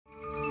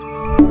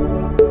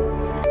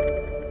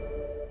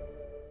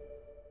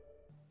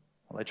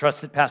I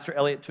trust that Pastor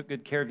Elliott took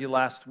good care of you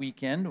last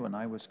weekend when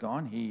I was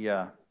gone. He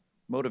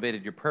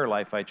motivated your prayer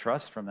life, I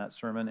trust, from that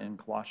sermon in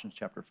Colossians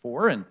chapter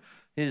 4. And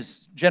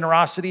his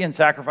generosity and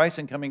sacrifice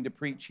in coming to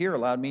preach here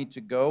allowed me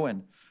to go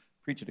and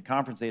preach at a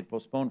conference they had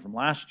postponed from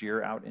last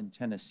year out in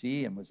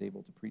Tennessee, and was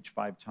able to preach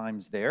 5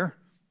 times there,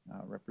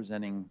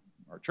 representing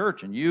our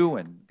church and you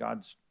and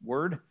God's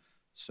Word.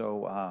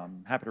 So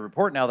I'm happy to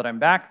report now that I'm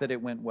back that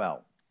it went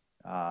well.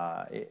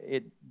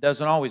 It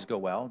doesn't always go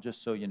well,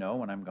 just so you know,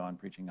 when I'm gone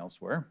preaching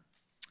elsewhere.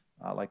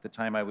 Like the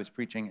time I was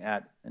preaching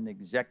at an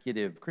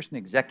Christian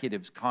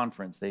executives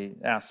conference, they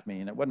asked me,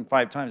 and it wasn't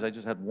 5 times, I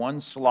just had 1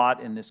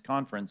 slot in this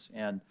conference,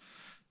 and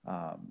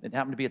it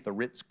happened to be at the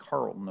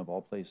Ritz-Carlton, of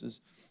all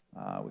places,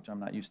 which I'm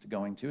not used to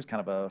going to. It's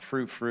kind of a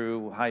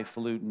frou-frou,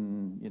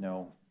 highfalutin,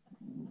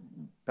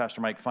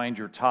 Pastor Mike, find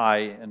your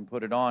tie and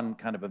put it on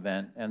kind of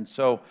event. And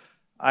so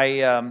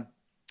I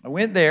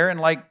went there, and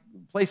like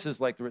places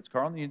like the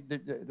Ritz-Carlton,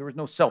 there was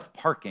no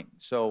self-parking.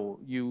 So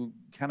you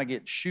kind of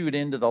get shooed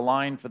into the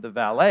line for the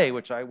valet,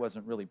 which I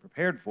wasn't really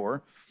prepared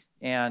for.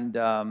 And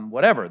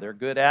whatever, they're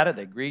good at it.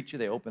 They greet you.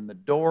 They open the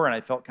door, and I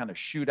felt kind of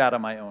shoot out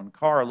of my own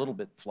car, a little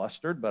bit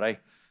flustered. But I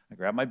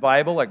grabbed my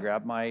Bible. I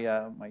grabbed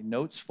my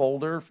notes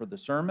folder for the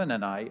sermon,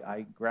 and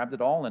I grabbed it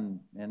all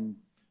and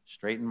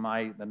straightened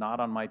the knot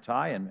on my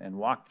tie and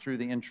walked through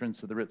the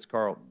entrance of the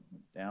Ritz-Carlton.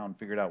 Went down,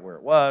 figured out where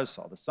it was,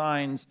 saw the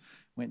signs,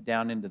 went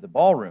down into the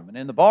ballroom. And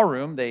in the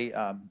ballroom, they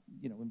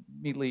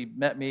immediately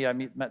met me. I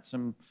met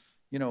some,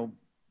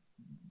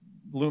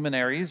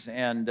 luminaries,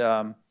 and did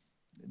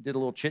a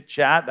little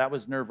chit-chat. That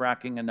was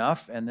nerve-wracking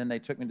enough. And then they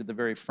took me to the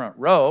very front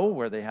row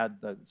where they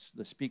had the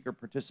speaker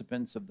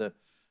participants of the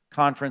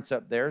conference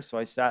up there. So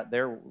I sat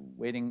there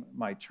waiting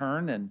my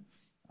turn, and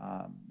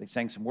they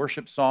sang some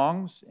worship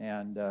songs,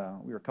 and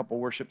we were a couple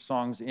worship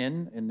songs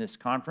in this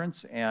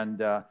conference, and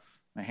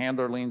my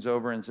handler leans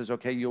over and says,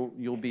 "Okay,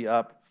 you'll be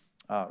up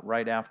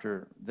right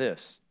after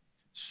this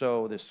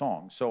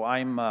song." So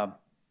I'm,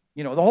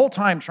 the whole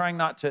time trying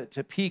not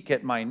to peek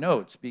at my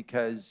notes,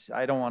 because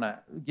I don't want to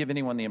give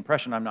anyone the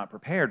impression I'm not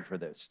prepared for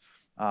this.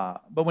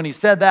 But when he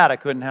said that, I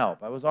couldn't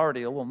help. I was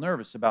already a little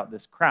nervous about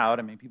this crowd.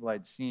 I mean, people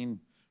I'd seen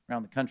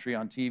around the country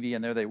on TV,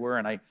 and there they were,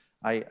 and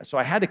so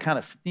I had to kind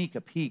of sneak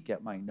a peek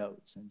at my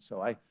notes. And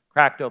so I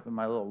cracked open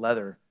my little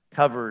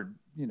leather-covered,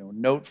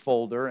 note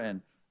folder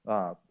and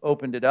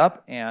opened it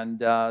up, and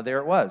there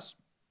it was.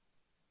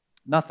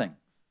 Nothing.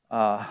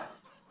 I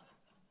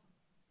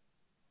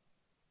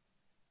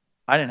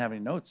didn't have any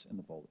notes in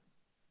the folder.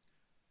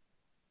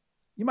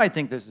 You might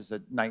think this is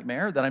a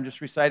nightmare that I'm just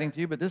reciting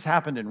to you, but this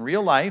happened in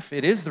real life.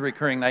 It is the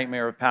recurring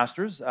nightmare of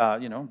pastors.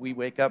 We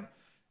wake up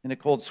in a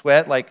cold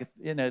sweat, like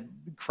in a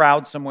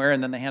crowd somewhere,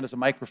 and then they hand us a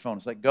microphone.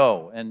 It's like,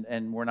 go,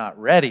 and we're not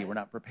ready, we're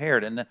not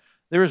prepared. And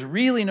there is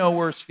really no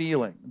worse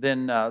feeling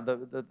than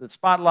the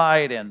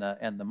spotlight and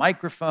the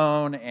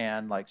microphone,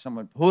 and like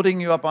someone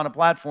putting you up on a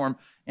platform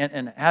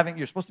and having,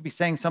 you're supposed to be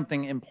saying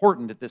something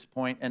important at this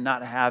point and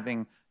not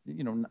having,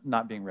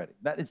 not being ready.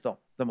 That is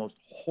the most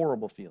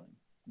horrible feeling.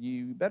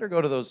 You better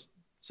go to those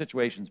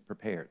situations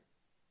prepared.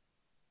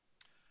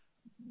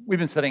 We've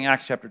been studying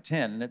Acts chapter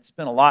 10, and it's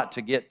been a lot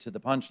to get to the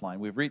punchline.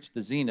 We've reached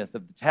the zenith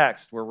of the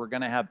text, where we're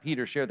going to have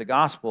Peter share the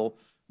gospel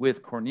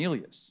with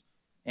Cornelius.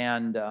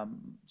 And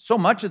so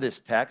much of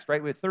this text,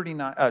 right, with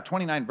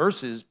 29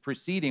 verses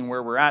preceding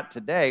where we're at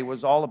today,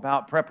 was all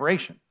about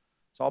preparation.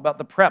 It's all about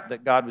the prep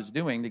that God was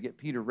doing to get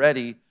Peter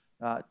ready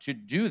to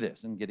do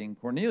this, and getting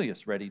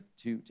Cornelius ready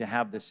to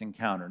have this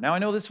encounter. Now, I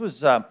know this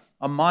was a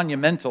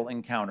monumental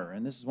encounter,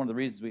 and this is one of the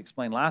reasons we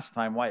explained last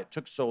time why it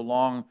took so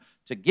long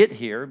to get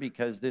here,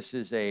 because this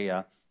is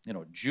a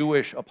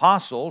Jewish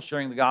apostle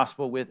sharing the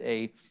gospel with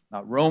a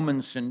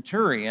Roman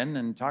centurion,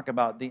 and talk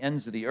about the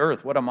ends of the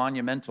earth. What a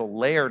monumental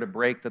layer to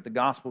break, that the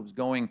gospel was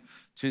going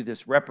to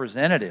this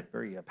representative,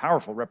 very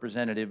powerful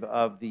representative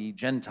of the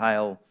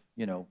Gentile,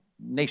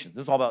 nations.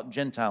 This is all about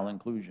Gentile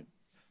inclusion.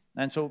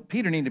 And so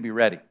Peter needed to be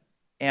ready.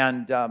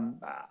 And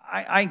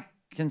I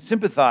can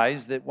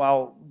sympathize that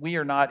while we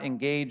are not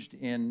engaged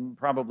in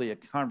probably a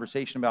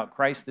conversation about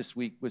Christ this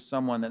week with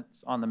someone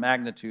that's on the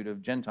magnitude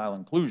of Gentile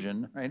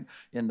inclusion, right,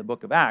 in the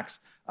book of Acts,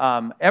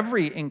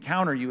 every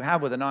encounter you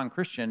have with a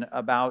non-Christian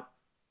about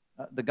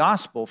the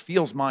gospel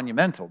feels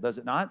monumental, does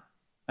it not?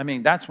 I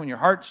mean, that's when your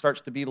heart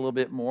starts to beat a little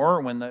bit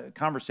more, when the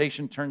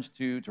conversation turns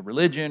to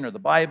religion or the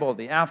Bible or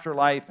the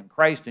afterlife and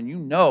Christ,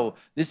 and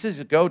this is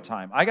a go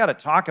time. I got to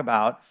talk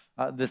about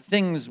the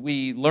things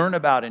we learn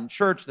about in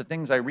church, the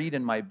things I read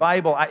in my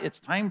Bible. It's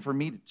time for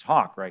me to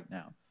talk right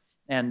now.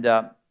 And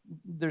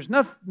there's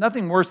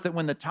nothing worse than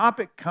when the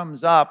topic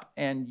comes up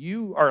and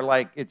you are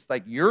like, it's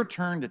like your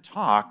turn to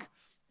talk,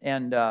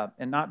 and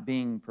not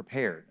being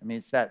prepared. I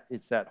mean,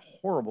 it's that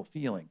horrible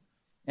feeling.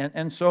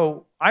 And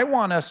so I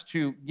want us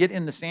to get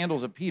in the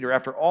sandals of Peter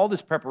after all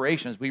this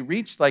preparation, as we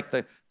reach like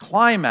the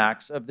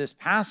climax of this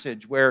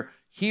passage, where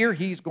here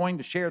he's going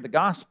to share the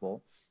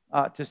gospel,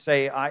 to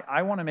say,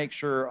 I want to make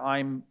sure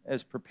I'm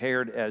as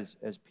prepared as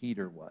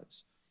Peter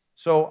was.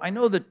 So I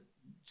know the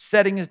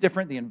setting is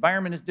different, the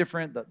environment is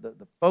different,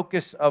 the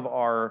focus of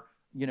our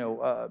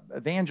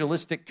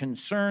evangelistic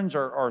concerns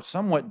are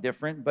somewhat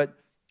different, but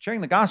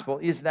sharing the gospel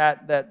is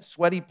that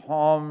sweaty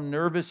palm,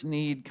 nervous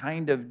need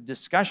kind of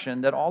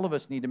discussion that all of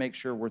us need to make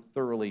sure we're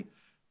thoroughly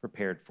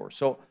prepared for.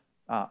 So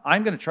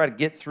I'm going to try to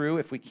get through,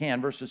 if we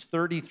can, verses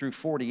 30 through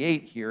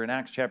 48 here in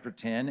Acts chapter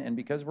 10. And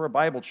because we're a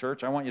Bible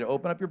church, I want you to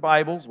open up your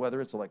Bibles, whether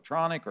it's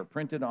electronic or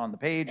printed on the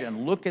page,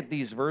 and look at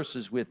these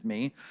verses with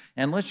me.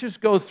 And let's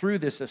just go through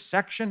this a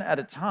section at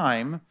a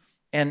time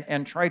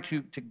and try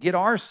to get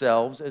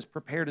ourselves as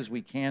prepared as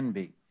we can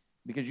be.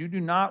 Because you do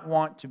not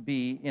want to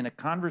be in a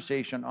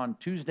conversation on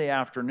Tuesday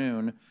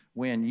afternoon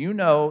when you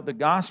know the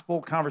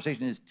gospel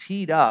conversation is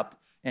teed up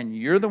and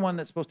you're the one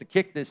that's supposed to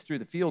kick this through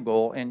the field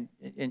goal and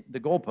the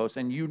goalpost,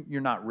 and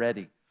you're not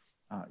ready.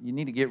 You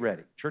need to get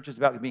ready. Church is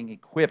about being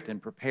equipped and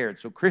prepared.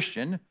 So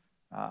Christian,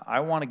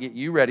 I want to get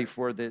you ready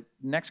for the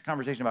next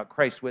conversation about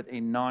Christ with a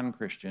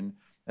non-Christian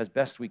as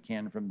best we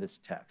can from this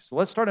text. So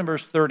let's start in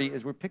verse 30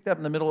 as we're picked up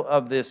in the middle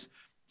of this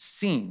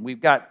scene. We've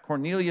got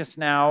Cornelius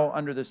now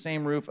under the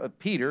same roof of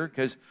Peter,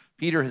 because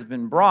Peter has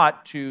been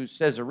brought to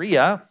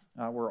Caesarea,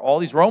 where all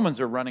these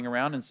Romans are running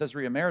around, in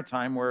Caesarea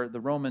Maritime, where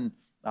the Roman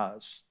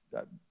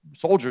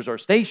soldiers are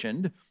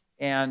stationed,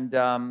 and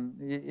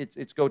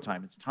it's go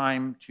time. It's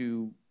time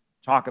to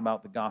talk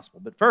about the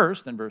gospel. But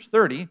first, in verse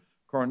 30,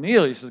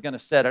 Cornelius is going to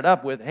set it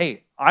up with,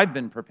 hey, I've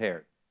been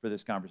prepared for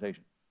this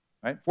conversation.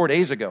 Right? 4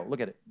 days ago, look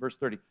at it, verse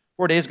 30.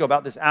 4 days ago,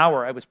 about this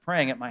hour, I was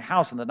praying at my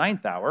house in the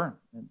 9th hour,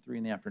 at 3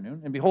 in the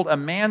afternoon, and behold, a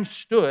man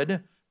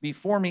stood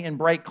before me in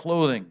bright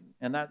clothing.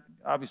 And that,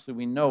 obviously,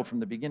 we know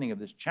from the beginning of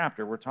this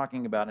chapter, we're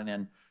talking about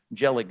an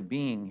angelic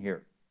being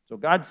here. So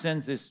God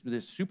sends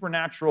this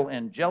supernatural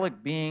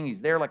angelic being.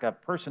 He's there like a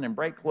person in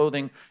bright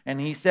clothing,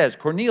 and he says,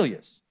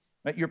 Cornelius,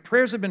 right, your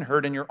prayers have been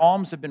heard and your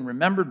alms have been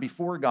remembered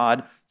before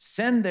God.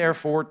 Send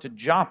therefore to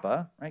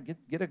Joppa, right?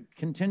 Get a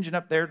contingent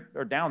up there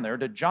or down there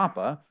to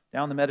Joppa,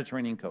 down the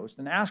Mediterranean coast,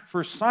 and ask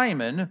for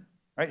Simon,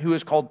 right, who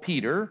is called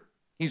Peter.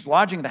 He's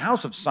lodging in the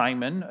house of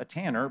Simon, a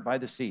tanner, by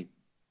the sea.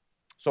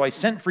 So I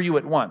sent for you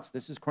at once.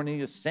 This is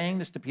Cornelius saying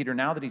this to Peter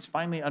now that he's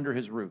finally under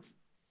his roof.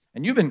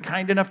 And you've been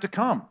kind enough to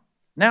come.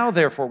 Now,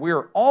 therefore, we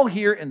are all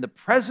here in the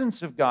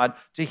presence of God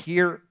to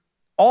hear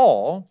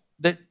all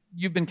that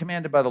you've been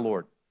commanded by the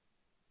Lord.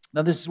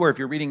 Now, this is where, if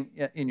you're reading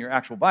in your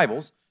actual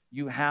Bibles,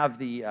 you have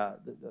the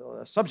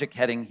subject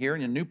heading here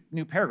in a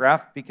new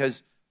paragraph,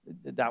 because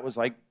that was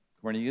like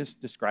Cornelius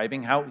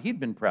describing how he'd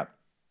been prepped.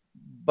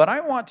 But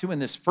I want to, in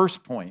this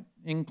first point,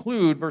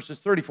 include verses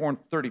 34 and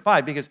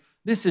 35, because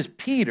this is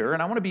Peter,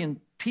 and I want to be in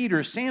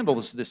Peter's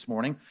sandals this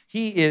morning.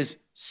 He is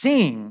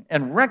seeing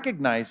and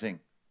recognizing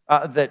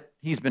that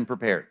he's been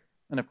prepared.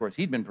 And of course,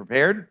 he'd been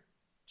prepared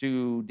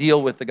to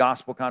deal with the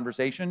gospel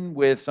conversation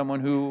with someone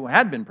who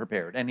had been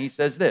prepared. And he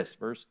says this,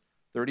 verse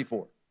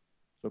 34.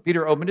 So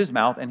Peter opened his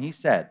mouth and he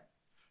said,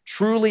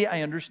 truly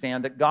I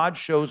understand that God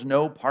shows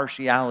no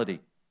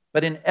partiality,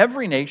 but in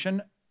every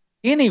nation,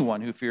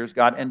 anyone who fears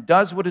God and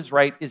does what is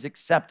right is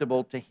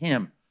acceptable to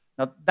him.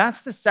 Now,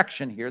 that's the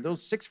section here,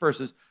 those 6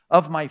 verses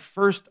of my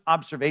first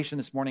observation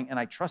this morning, and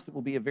I trust it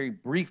will be a very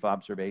brief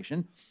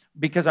observation,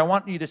 because I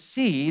want you to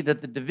see that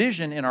the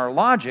division in our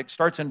logic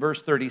starts in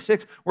verse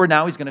 36, where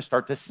now he's going to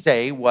start to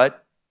say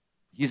what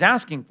he's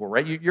asking for,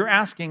 right? You're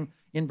asking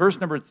in verse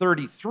number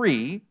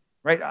 33,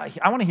 right?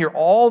 I want to hear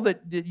all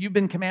that you've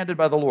been commanded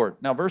by the Lord.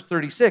 Now, verse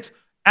 36,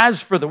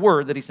 as for the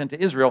word that he sent to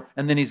Israel,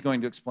 and then he's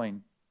going to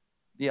explain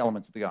the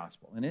elements of the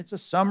gospel. And it's a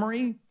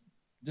summary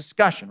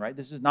discussion, right?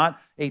 This is not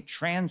a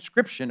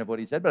transcription of what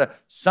he said, but a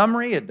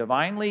summary, a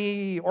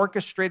divinely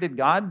orchestrated,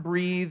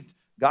 God-breathed,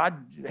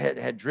 God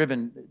had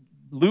driven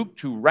Luke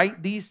to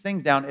write these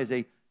things down as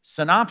a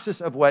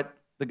synopsis of what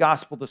the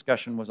gospel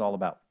discussion was all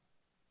about.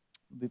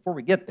 Before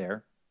we get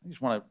there, I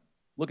just want to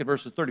look at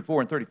verses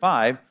 34 and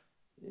 35.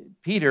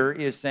 Peter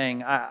is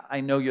saying,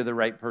 I know you're the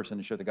right person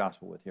to share the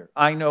gospel with here.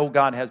 I know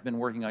God has been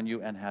working on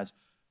you and has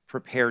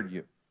prepared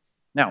you.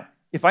 Now,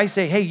 if I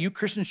say, hey, you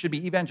Christians should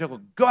be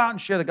evangelical, go out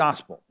and share the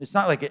gospel. It's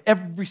not like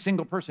every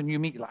single person you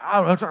meet, you're like,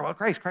 oh, I'm talking about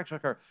Christ.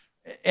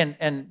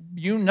 And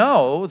you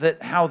know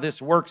that how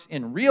this works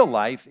in real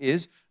life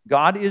is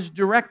God is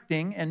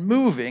directing and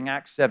moving,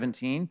 Acts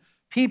 17,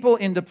 people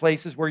into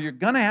places where you're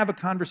going to have a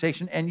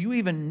conversation and you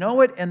even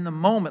know it in the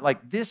moment.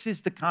 Like, this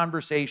is the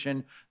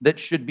conversation that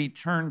should be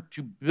turned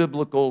to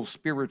biblical,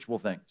 spiritual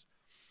things.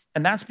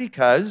 And that's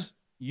because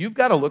you've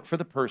got to look for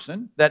the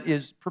person that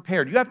is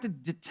prepared. You have to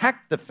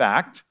detect the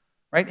fact,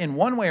 right, in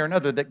one way or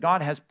another, that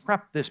God has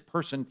prepped this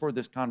person for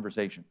this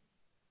conversation.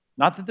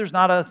 Not that there's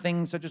not a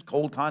thing such as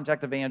cold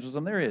contact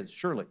evangelism. There is,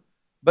 surely.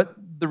 But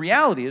the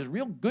reality is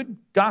real good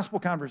gospel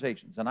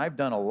conversations, and I've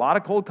done a lot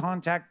of cold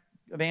contact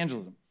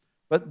evangelism,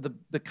 but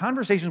the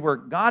conversations where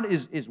God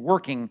is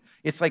working,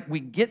 it's like we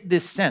get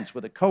this sense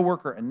with a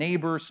coworker, a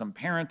neighbor, some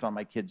parent on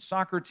my kid's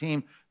soccer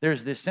team.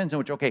 There's this sense in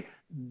which, okay,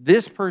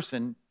 this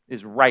person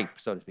is ripe,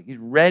 so to speak. He's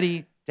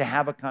ready to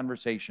have a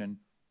conversation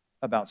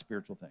about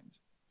spiritual things.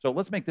 So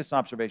let's make this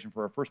observation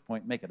for our first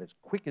point, make it as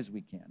quick as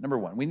we can. Number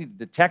one, we need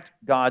to detect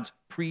God's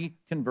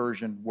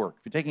pre-conversion work.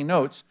 If you're taking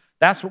notes,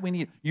 that's what we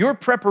need. Your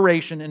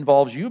preparation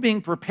involves you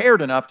being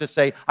prepared enough to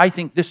say, I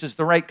think this is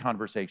the right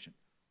conversation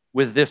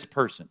with this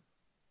person.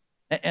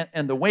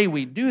 And the way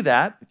we do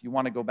that, if you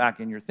want to go back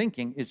in your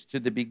thinking, is to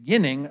the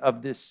beginning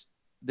of this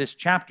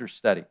chapter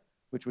study,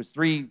 which was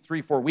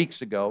 4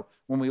 weeks ago,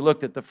 when we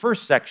looked at the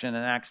first section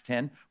in Acts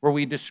 10, where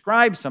we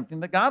described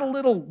something that got a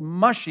little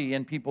mushy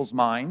in people's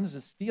minds,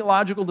 this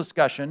theological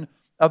discussion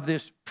of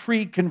this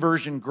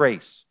pre-conversion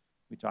grace.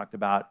 We talked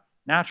about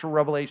natural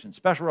revelation,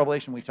 special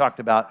revelation. We talked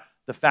about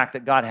the fact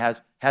that God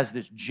has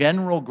this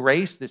general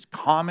grace, this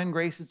common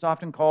grace it's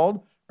often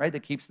called, right,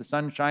 that keeps the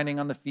sun shining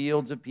on the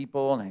fields of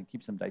people and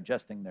keeps them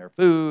digesting their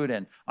food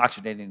and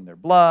oxygenating their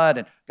blood.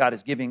 And God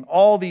is giving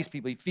all these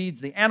people. He feeds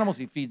the animals.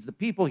 He feeds the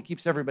people. He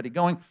keeps everybody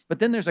going. But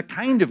then there's a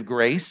kind of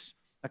grace,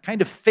 a kind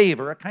of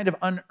favor, a kind of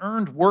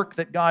unearned work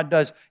that God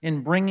does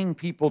in bringing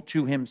people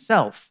to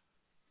himself.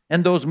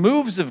 And those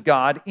moves of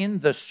God in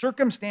the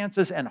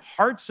circumstances and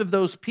hearts of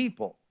those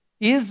people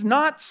is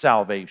not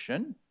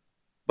salvation,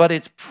 but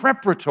it's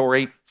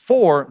preparatory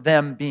for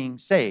them being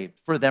saved,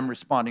 for them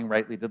responding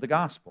rightly to the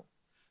gospel.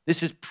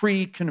 This is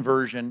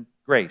pre-conversion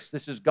grace.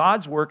 This is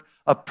God's work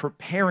of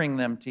preparing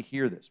them to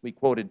hear this. We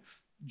quoted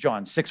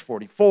John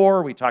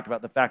 6:44. We talked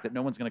about the fact that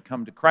no one's going to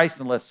come to Christ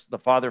unless the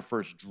Father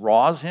first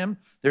draws him.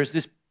 There's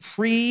this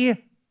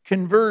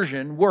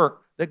pre-conversion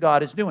work that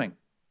God is doing.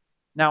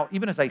 Now,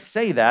 even as I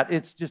say that,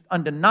 it's just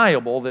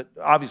undeniable that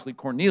obviously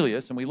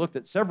Cornelius, and we looked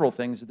at several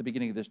things at the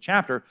beginning of this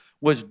chapter,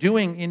 was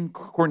doing in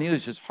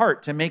Cornelius'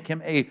 heart to make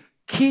him a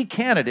key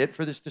candidate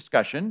for this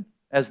discussion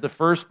as the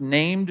first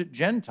named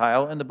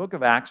Gentile in the book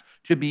of Acts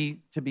to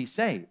be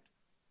saved.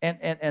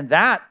 And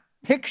that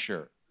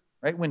picture,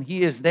 right, when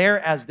he is there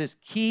as this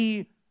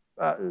key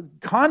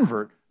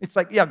convert, it's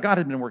like, yeah, God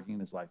had been working in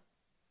his life.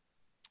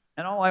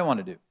 And all I want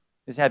to do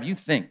is have you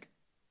think,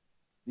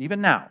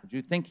 even now, would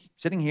you think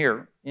sitting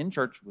here in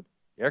church with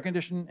air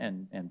conditioning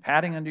and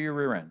padding under your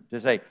rear end to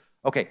say,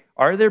 okay,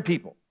 are there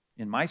people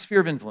in my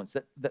sphere of influence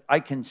that I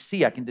can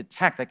see, I can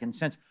detect, I can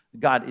sense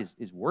God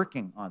is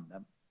working on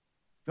them?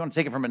 If you want to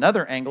take it from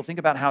another angle, think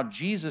about how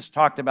Jesus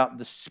talked about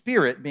the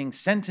Spirit being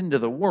sent into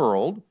the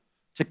world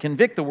to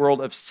convict the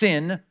world of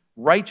sin,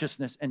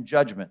 righteousness, and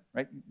judgment.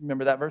 Right?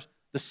 Remember that verse?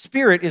 The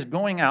Spirit is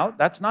going out.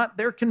 That's not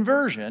their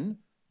conversion,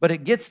 but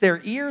it gets their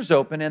ears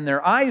open and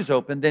their eyes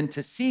open then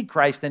to see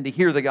Christ and to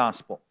hear the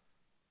gospel.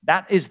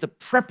 That is the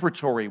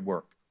preparatory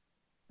work.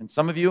 And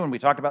some of you, and we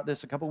talked about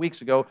this a couple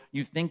weeks ago,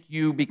 you think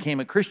you became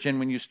a Christian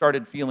when you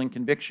started feeling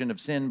conviction of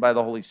sin by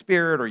the Holy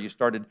Spirit, or you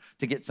started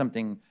to get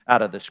something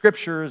out of the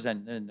Scriptures,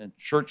 and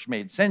church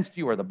made sense to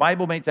you, or the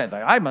Bible made sense.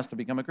 I must have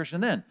become a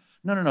Christian then.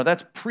 No,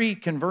 that's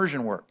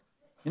pre-conversion work.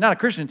 You're not a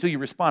Christian until you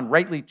respond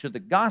rightly to the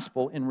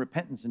gospel in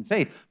repentance and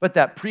faith. But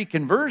that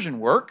pre-conversion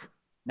work,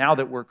 now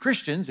that we're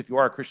Christians, if you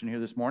are a Christian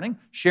here this morning,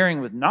 sharing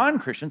with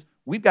non-Christians,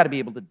 we've got to be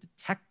able to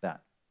detect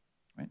that.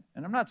 Right?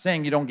 And I'm not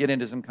saying you don't get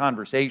into some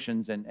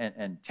conversations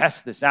and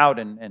test this out,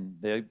 and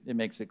it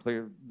makes it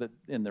clear that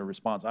in their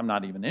response, I'm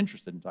not even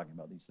interested in talking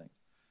about these things.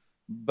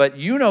 But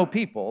you know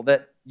people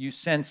that you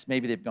sense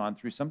maybe they've gone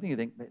through something, you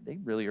think they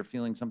really are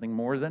feeling something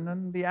more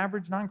than the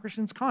average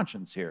non-Christian's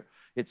conscience here.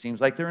 It seems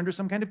like they're under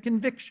some kind of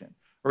conviction.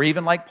 Or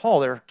even like Paul,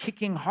 they're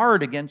kicking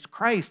hard against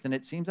Christ, and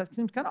it seems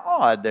kind of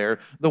odd there,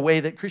 the way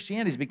that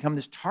Christianity has become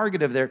this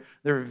target of their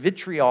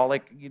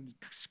vitriolic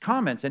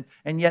comments,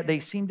 and yet they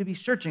seem to be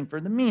searching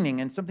for the meaning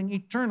and something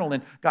eternal,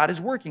 and God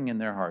is working in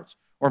their hearts.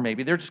 Or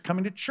maybe they're just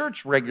coming to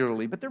church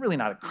regularly, but they're really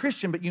not a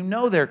Christian, but you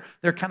know they're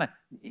kind of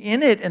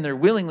in it, and they're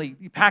willingly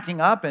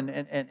packing up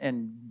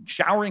and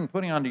showering,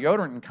 putting on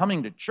deodorant, and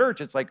coming to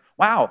church. It's like,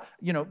 wow,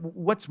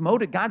 what's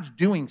motive? God's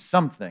doing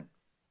something,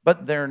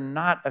 but they're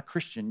not a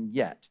Christian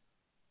yet.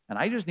 And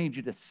I just need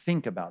you to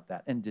think about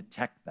that and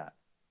detect that.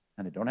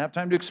 And I don't have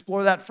time to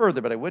explore that further,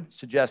 but I would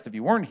suggest if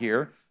you weren't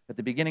here at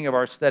the beginning of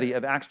our study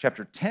of Acts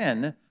chapter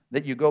 10,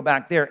 that you go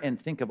back there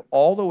and think of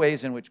all the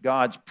ways in which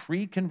God's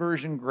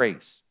pre-conversion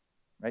grace,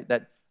 right,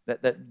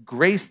 that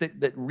grace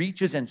that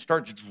reaches and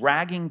starts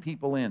dragging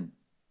people in,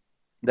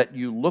 that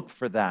you look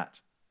for that.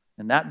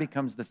 And that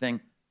becomes the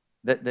thing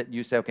that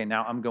you say, okay,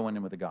 now I'm going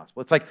in with the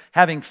gospel. It's like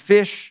having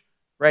fish,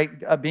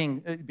 right,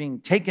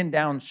 being taken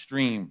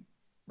downstream.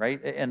 Right?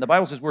 And the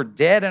Bible says we're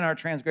dead in our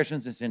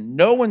transgressions and sin.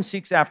 No one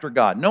seeks after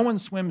God. No one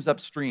swims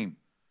upstream.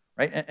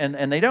 Right?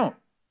 And they don't.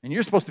 And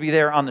you're supposed to be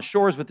there on the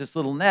shores with this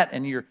little net,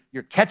 and you're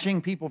catching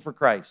people for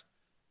Christ.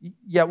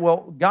 Yeah,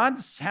 well,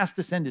 God has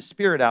to send His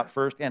Spirit out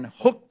first and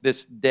hook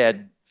this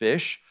dead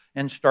fish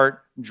and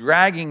start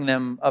dragging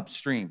them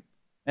upstream.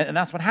 And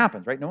that's what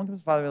happens, right? No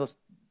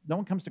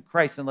one comes to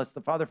Christ unless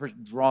the Father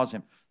first draws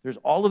him. There's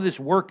all of this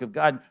work of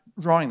God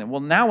drawing them.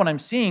 Well, now when I'm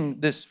seeing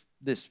this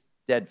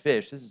dead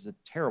fish, this is a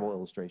terrible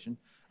illustration,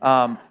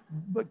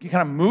 but kind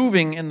of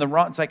moving in the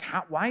wrong, it's like,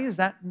 why is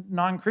that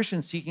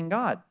non-Christian seeking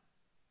God?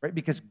 Right?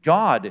 Because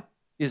God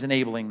is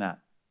enabling that.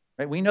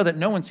 Right? We know that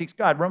no one seeks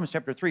God. Romans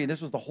chapter 3,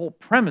 this was the whole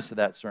premise of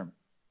that sermon.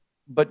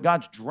 but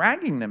God's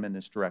dragging them in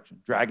this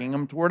direction, dragging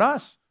them toward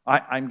us.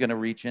 I'm going to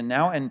reach in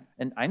now, and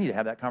I need to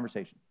have that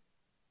conversation.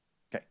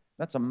 Okay,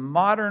 that's a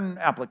modern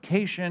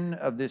application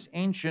of this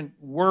ancient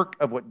work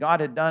of what God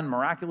had done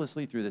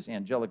miraculously through this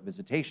angelic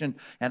visitation.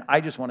 And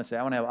I just want to say,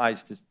 I want to have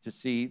eyes to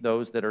see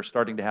those that are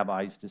starting to have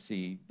eyes to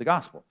see the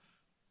gospel.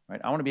 Right?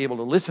 I want to be able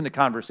to listen to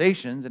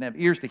conversations and have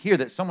ears to hear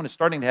that someone is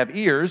starting to have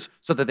ears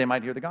so that they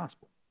might hear the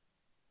gospel.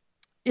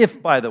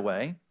 If, by the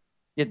way,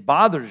 it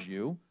bothers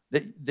you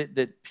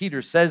that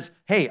Peter says,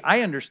 hey,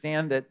 I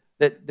understand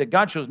that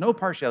God shows no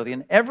partiality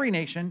in every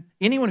nation.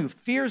 Anyone who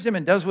fears him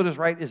and does what is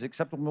right is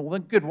acceptable. Well,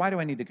 then good, why do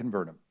I need to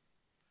convert him?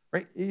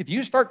 Right? If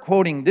you start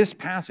quoting this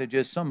passage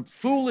as some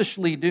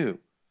foolishly do,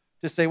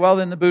 to say, well,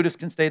 then the Buddhist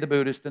can stay the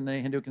Buddhist, and the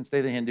Hindu can stay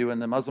the Hindu, and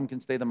the Muslim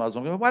can stay the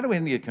Muslim. Well, why do we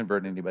need to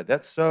convert anybody?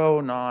 That's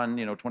so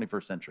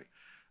 21st century.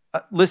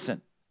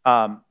 Listen,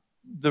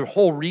 the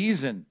whole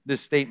reason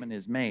this statement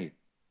is made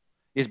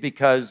is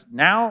because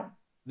now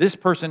this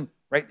person,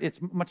 right, it's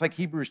much like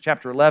Hebrews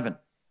chapter 11,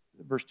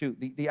 verse 2.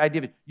 The idea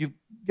of it, you've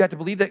got to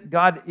believe that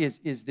God is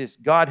this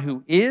God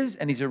who is,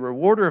 and he's a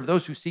rewarder of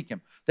those who seek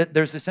him. That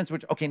there's this sense in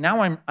which, okay,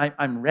 now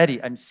I'm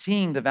ready. I'm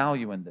seeing the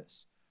value in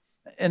this.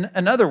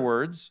 In other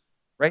words,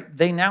 right,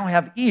 they now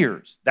have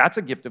ears. That's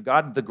a gift of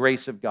God, the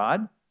grace of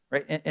God,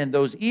 right? And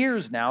those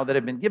ears now that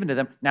have been given to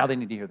them, now they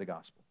need to hear the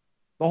gospel.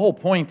 The whole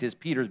point is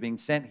Peter's being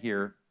sent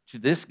here to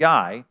this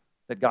guy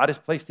that God has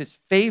placed his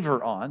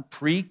favor on,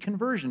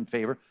 pre-conversion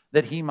favor,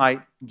 that he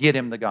might get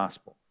him the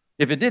gospel.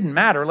 If it didn't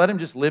matter, let him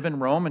just live in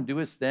Rome and do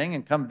his thing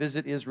and come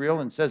visit Israel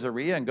and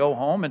Caesarea and go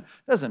home. And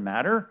it doesn't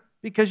matter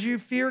because you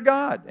fear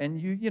God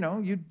and you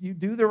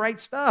do the right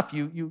stuff.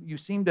 You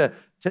seem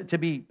to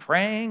be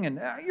praying and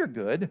you're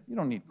good. You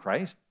don't need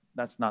Christ.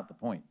 That's not the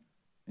point.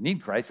 You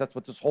need Christ. That's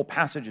what this whole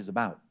passage is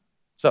about.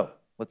 So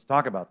let's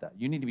talk about that.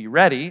 You need to be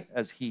ready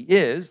as he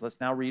is. Let's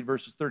now read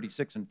verses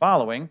 36 and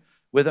following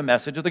with a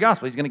message of the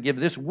gospel. He's going to give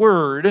this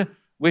word,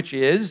 which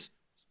is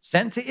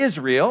sent to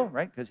Israel,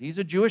 right? Because he's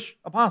a Jewish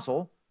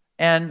apostle.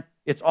 And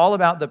it's all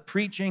about the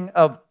preaching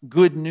of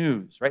good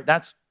news, right?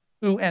 That's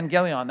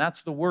euangelion.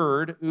 That's the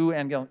word,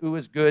 euangelion. Eu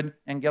is good,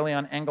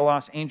 angelion,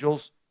 angelos,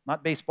 angels,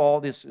 not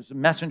baseball. This is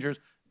messengers.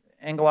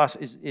 Angelos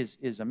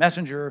is a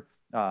messenger.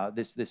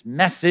 This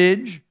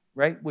message,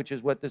 right, which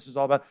is what this is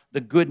all about. The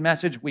good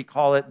message, we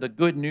call it the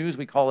good news.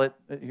 We call it,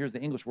 here's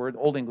the English word,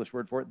 Old English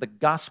word for it, the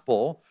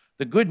gospel.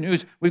 The good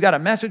news, we've got a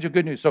message of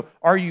good news. So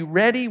are you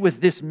ready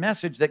with this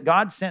message that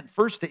God sent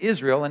first to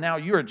Israel, and now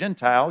you're a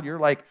Gentile, you're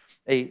like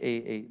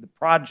the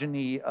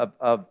progeny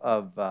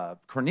of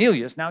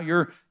Cornelius. Now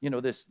you're,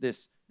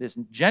 this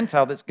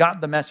Gentile that's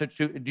got the message.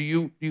 Do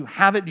you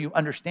have it? Do you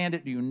understand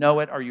it? Do you know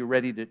it? Are you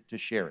ready to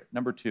share it?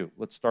 Number 2,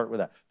 let's start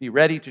with that. Be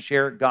ready to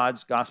share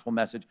God's gospel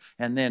message,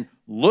 and then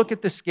look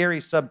at the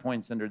scary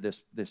subpoints under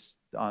this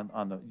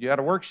on the. You got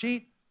a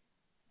worksheet?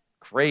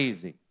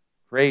 Crazy.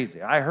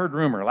 I heard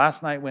rumor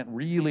last night went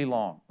really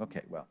long. Okay,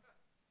 well,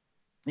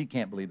 you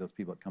can't believe those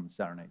people that come to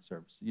Saturday night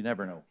service. You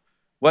never know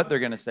what they're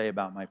going to say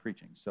about my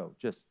preaching. So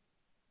just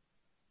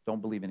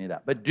don't believe any of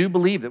that. But do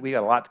believe that we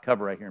got a lot to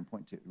cover right here in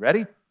point 2.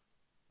 Ready?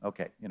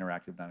 Okay,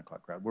 interactive 9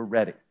 o'clock crowd. We're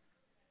ready.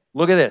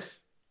 Look at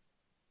this.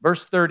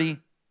 Verse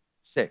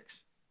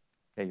 36.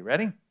 Okay, you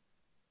ready?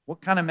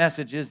 What kind of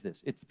message is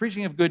this? It's the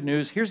preaching of good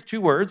news. Here's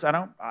 2 words. I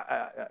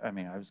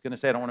was going to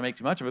say I don't want to make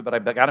too much of it, but I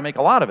got to make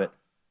a lot of it.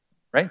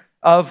 Right?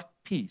 Of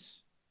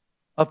peace.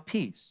 Of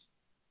peace.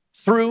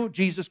 Through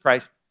Jesus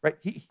Christ. Right?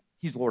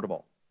 He's Lord of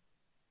all.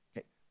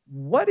 Okay.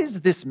 What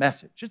is this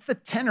message? Just the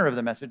tenor of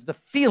the message, the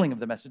feeling of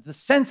the message, the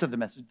sense of the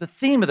message, the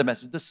theme of the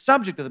message, the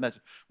subject of the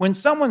message. When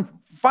someone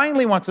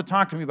finally wants to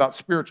talk to me about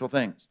spiritual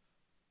things,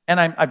 and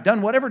I've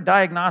done whatever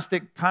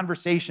diagnostic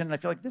conversation, and I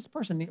feel like this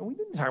person, we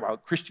need to talk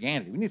about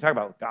Christianity. We need to talk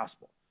about the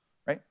gospel.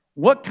 Right?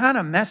 What kind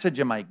of message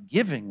am I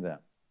giving them?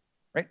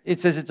 Right? It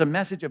says it's a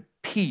message of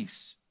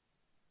peace.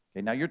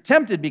 Okay, now you're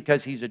tempted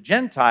because he's a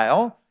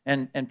Gentile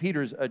and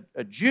Peter's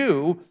a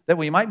Jew that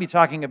we might be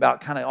talking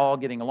about kind of all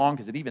getting along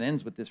because it even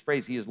ends with this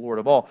phrase, he is Lord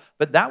of all.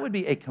 But that would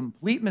be a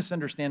complete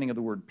misunderstanding of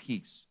the word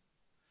peace.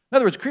 In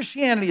other words,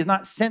 Christianity is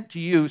not sent to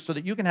you so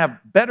that you can have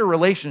better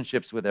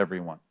relationships with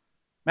everyone.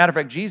 Matter of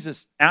fact,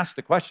 Jesus asked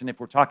the question, if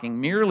we're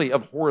talking merely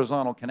of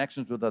horizontal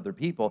connections with other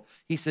people,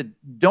 he said,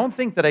 don't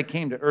think that I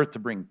came to earth to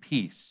bring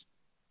peace.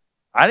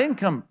 I didn't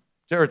come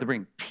to earth to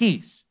bring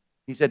peace.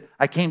 He said,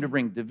 I came to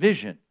bring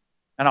division.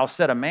 And I'll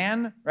set a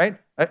man, right,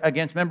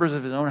 against members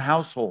of his own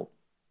household.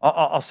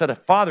 I'll set a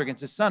father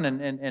against his son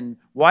and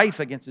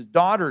wife against his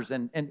daughters.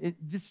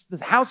 The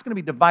house is going to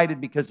be divided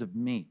because of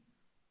me.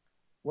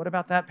 What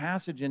about that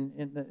passage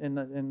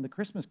in the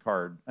Christmas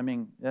card? I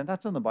mean,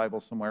 that's in the Bible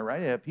somewhere,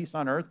 right? Peace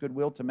on earth,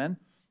 goodwill to men.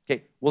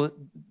 Okay, well,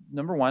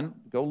 number 1,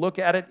 go look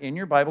at it in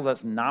your Bibles.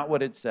 That's not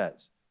what it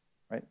says,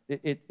 right?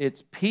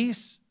 It's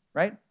peace,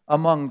 right,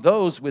 among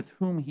those with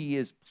whom he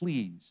is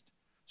pleased.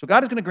 So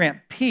God is going to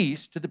grant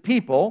peace to the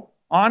people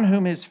on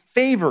whom his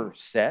favor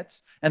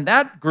sets, and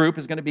that group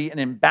is going to be an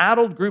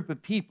embattled group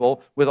of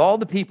people with all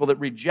the people that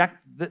reject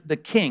the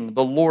king,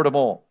 the Lord of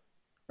all.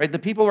 Right? The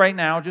people right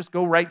now, just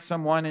go write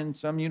someone in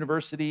some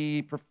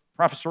university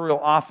professorial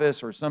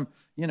office or some,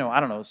 I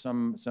don't know,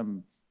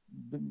 some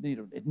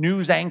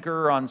news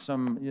anchor on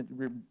some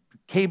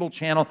cable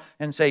channel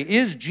and say,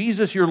 is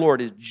Jesus your Lord?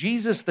 Is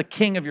Jesus the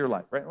king of your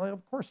life? Right? Well,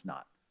 of course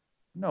not.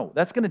 No,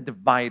 that's going to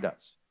divide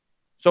us.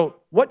 So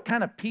what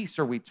kind of peace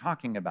are we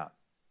talking about?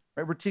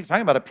 Right? We're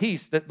talking about a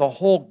peace that the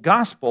whole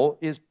gospel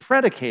is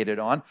predicated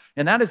on,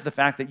 and that is the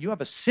fact that you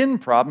have a sin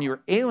problem.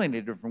 You're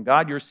alienated from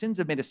God. Your sins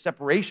have made a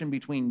separation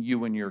between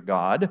you and your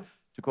God,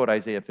 to quote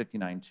Isaiah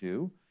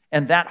 59:2,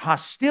 and that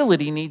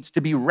hostility needs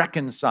to be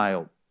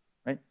reconciled.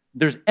 Right?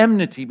 There's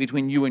enmity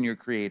between you and your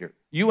Creator.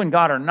 You and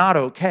God are not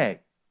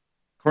okay.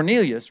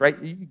 Cornelius,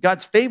 right?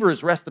 God's favor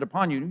is rested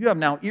upon you. You have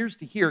now ears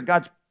to hear.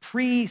 God's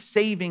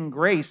pre-saving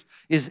grace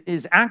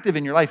is active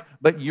in your life,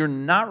 but you're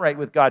not right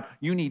with God.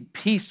 You need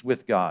peace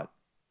with God.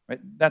 Right?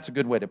 That's a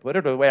good way to put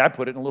it. Or the way I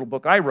put it in a little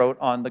book I wrote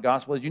on the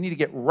gospel is you need to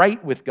get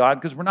right with God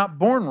because we're not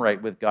born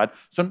right with God.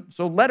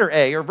 So letter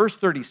A, or verse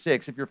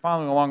 36, if you're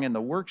following along in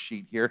the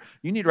worksheet here,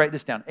 you need to write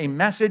this down. A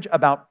message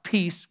about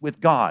peace with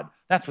God.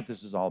 That's what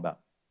this is all about.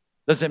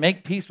 Does it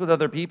make peace with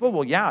other people?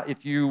 Well, yeah,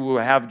 if you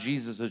have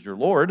Jesus as your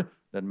Lord.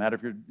 Doesn't matter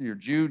if you're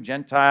Jew,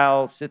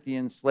 Gentile,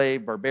 Scythian,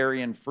 slave,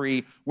 barbarian,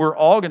 free. We're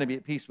all going to be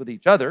at peace with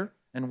each other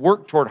and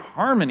work toward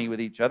harmony with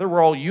each other.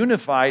 We're all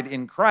unified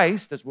in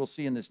Christ, as we'll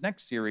see in this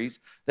next series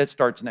that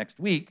starts next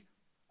week.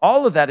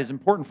 All of that is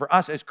important for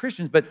us as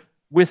Christians, but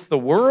with the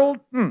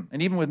world,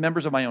 and even with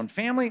members of my own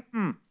family,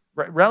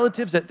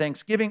 relatives at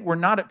Thanksgiving, we're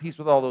not at peace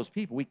with all those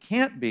people. We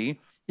can't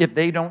be if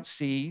they don't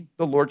see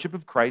the lordship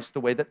of Christ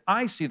the way that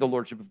I see the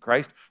lordship of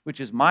Christ, which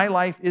is my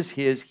life is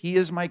his, he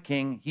is my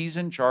king, he's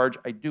in charge,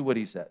 I do what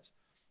he says.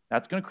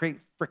 That's going to create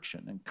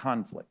friction and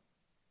conflict.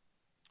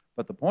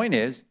 But the point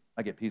is,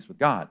 I get peace with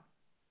God.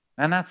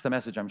 And that's the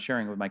message I'm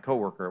sharing with my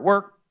coworker at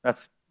work.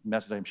 That's the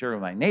message I'm sharing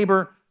with my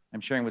neighbor.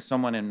 I'm sharing with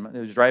someone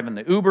who's driving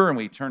the Uber, and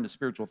we turn to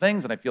spiritual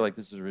things, and I feel like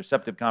this is a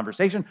receptive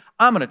conversation.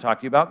 I'm going to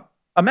talk to you about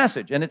a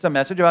message, and it's a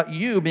message about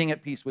you being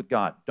at peace with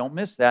God. Don't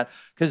miss that,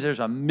 because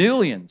there's a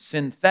million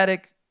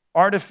synthetic,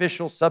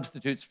 artificial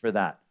substitutes for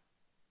that.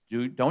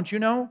 Don't you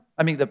know?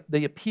 I mean,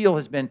 the appeal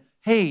has been,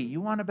 hey, you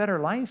want a better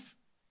life?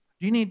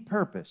 Do you need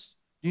purpose?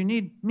 Do you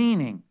need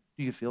meaning?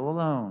 Do you feel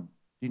alone?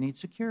 Do you need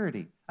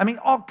security? I mean,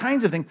 all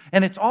kinds of things.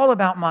 And it's all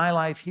about my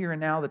life here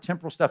and now, the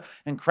temporal stuff,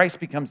 and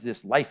Christ becomes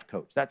this life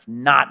coach. That's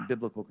not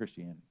biblical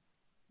Christianity.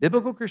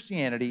 Biblical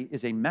Christianity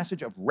is a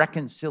message of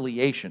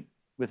reconciliation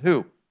with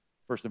who?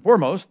 First and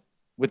foremost,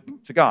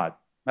 to God.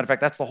 Matter of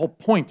fact, that's the whole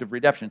point of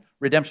redemption.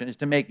 Redemption is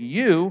to make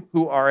you,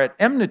 who are at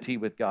enmity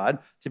with God,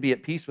 to be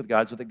at peace with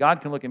God, so that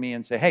God can look at me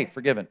and say, hey,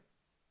 forgiven.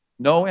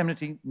 No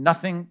enmity,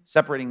 nothing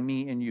separating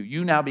me and you.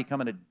 You now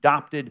become an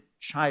adopted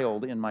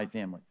child in my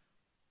family.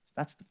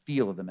 That's the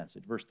feel of the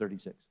message, verse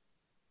 36.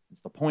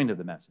 It's the point of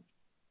the message.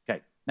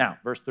 Okay, now,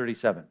 verse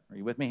 37. Are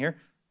you with me here?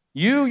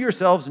 You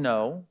yourselves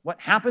know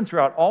what happened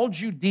throughout all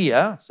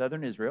Judea,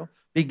 southern Israel,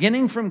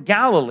 beginning from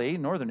Galilee,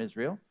 northern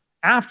Israel,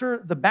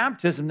 after the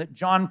baptism that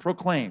John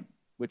proclaimed,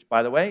 which,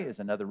 by the way,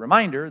 is another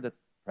reminder that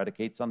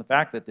predicates on the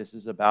fact that this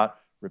is about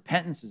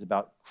repentance, is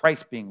about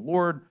Christ being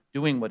Lord,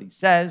 doing what he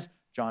says.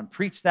 John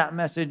preached that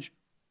message.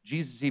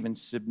 Jesus even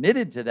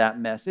submitted to that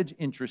message,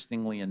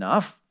 interestingly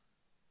enough,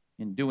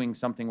 in doing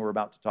something we're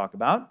about to talk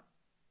about.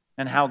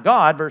 And how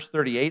God, verse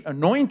 38,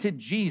 anointed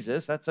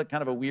Jesus. That's a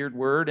kind of a weird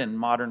word in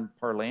modern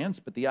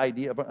parlance, but the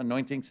idea of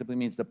anointing simply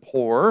means to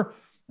pour.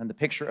 And the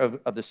picture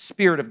of the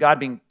Spirit of God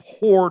being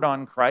poured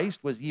on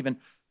Christ was even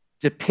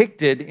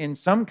depicted in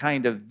some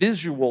kind of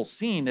visual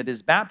scene at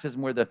his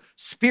baptism where the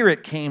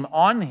Spirit came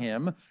on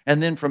him.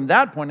 And then from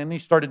that point on, he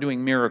started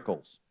doing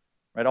miracles.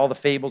 Right? All the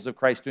fables of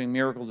Christ doing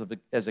miracles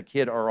as a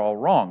kid are all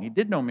wrong. He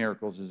did no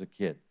miracles as a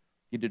kid.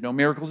 He did no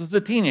miracles as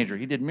a teenager.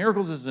 He did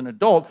miracles as an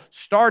adult,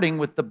 starting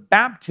with the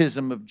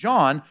baptism of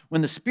John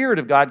when the Spirit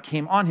of God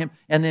came on him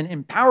and then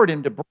empowered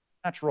him to break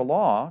natural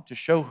law to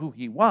show who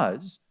he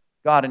was,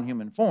 God in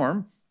human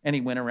form. And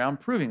he went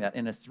around proving that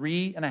in a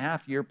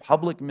 3.5-year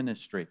public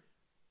ministry.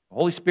 The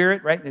Holy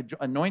Spirit, right?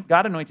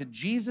 God anointed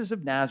Jesus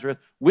of Nazareth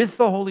with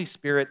the Holy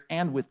Spirit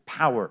and with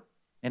power.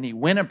 And he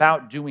went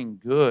about doing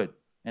good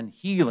and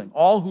healing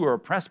all who are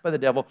oppressed by the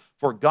devil,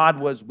 for God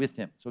was with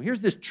him. So here's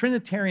this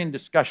Trinitarian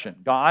discussion.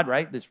 God,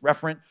 right, this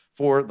referent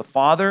for the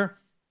Father,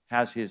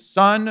 has his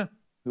Son,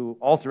 who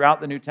all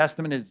throughout the New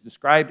Testament is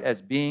described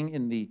as being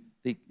in the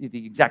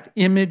exact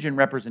image and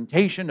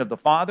representation of the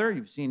Father.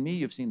 You've seen me,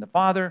 you've seen the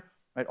Father.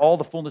 Right? All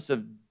the fullness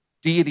of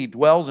deity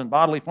dwells in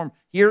bodily form.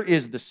 Here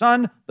is the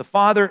Son, the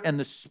Father, and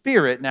the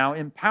Spirit now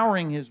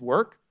empowering his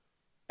work.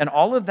 And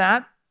all of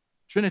that,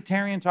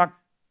 Trinitarian talk,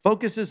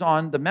 focuses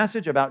on the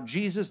message about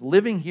Jesus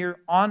living here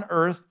on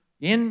earth,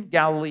 in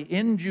Galilee,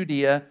 in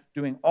Judea,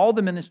 doing all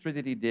the ministry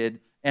that he did,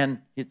 and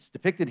it's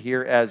depicted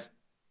here as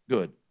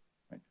good.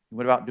 Right? He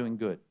went about doing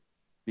good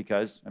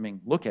because,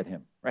 look at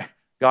him, right?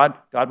 God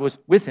was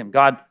with him.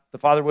 God, the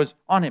Father, was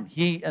on him.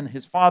 He and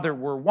his Father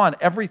were one.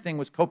 Everything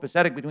was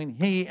copacetic between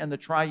he and the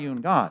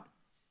triune God.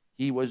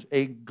 He was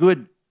a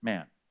good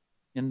man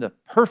in the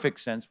perfect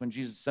sense. When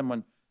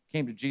someone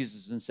came to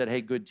Jesus and said, hey,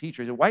 good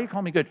teacher, he said, why do you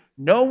call me good?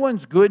 No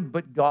one's good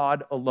but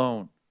God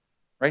alone.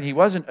 right? He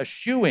wasn't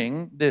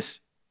eschewing this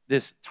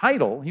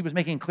title. He was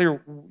making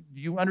clear,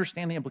 you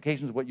understand the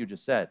implications of what you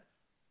just said.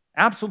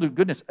 Absolute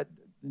goodness,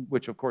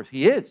 which of course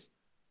he is.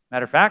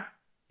 Matter of fact,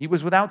 he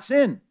was without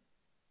sin.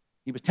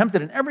 He was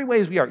tempted in every way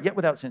as we are, yet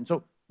without sin.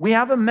 So we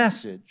have a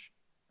message,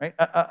 right,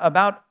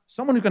 about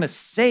someone who's going to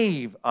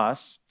save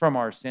us from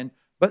our sin,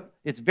 but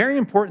it's very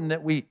important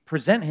that we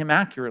present him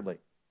accurately.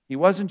 He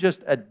wasn't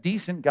just a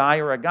decent guy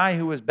or a guy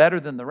who was better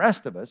than the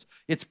rest of us.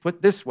 It's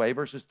put this way,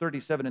 verses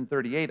 37 and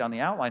 38 on the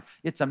outline.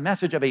 It's a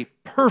message of a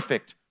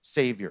perfect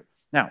Savior.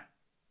 Now,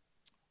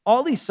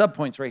 all these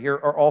subpoints right here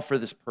are all for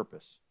this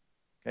purpose,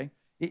 okay?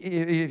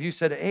 If you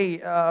said, hey,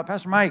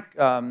 Pastor Mike,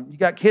 you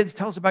got kids?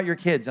 Tell us about your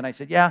kids. And I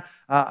said, yeah,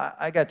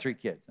 I got 3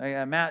 kids. I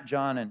got Matt,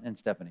 John, and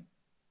Stephanie.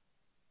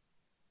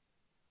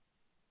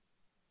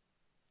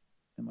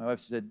 And my wife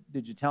said,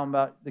 did you tell them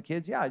about the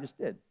kids? Yeah, I just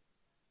did.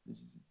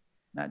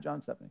 Matt,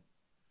 John, Stephanie.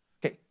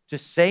 Okay, to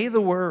say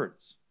the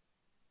words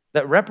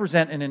that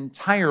represent an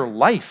entire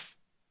life,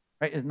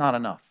 right, is not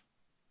enough.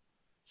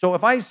 So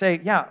if I say,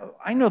 yeah,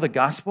 I know the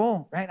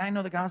gospel, right? I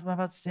know the gospel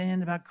about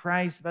sin, about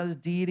Christ, about his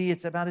deity,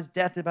 it's about his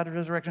death, about his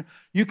resurrection.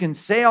 You can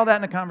say all that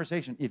in a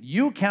conversation. If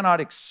you cannot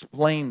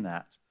explain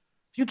that,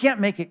 if you can't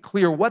make it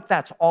clear what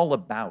that's all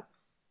about,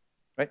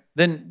 right,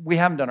 then we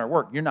haven't done our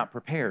work. You're not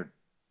prepared.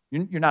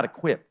 You're not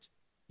equipped.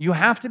 You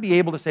have to be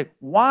able to say,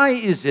 why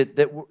is it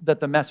that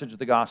the message of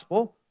the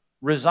gospel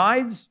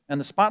resides and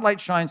the spotlight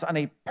shines on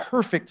a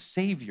perfect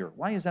Savior?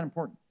 Why is that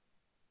important?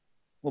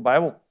 Well, the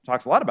Bible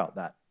talks a lot about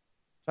that.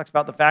 It talks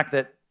about the fact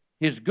that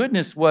his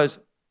goodness was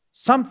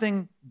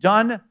something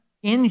done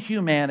in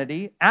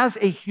humanity as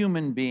a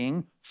human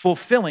being,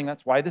 fulfilling.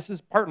 That's why this is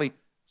partly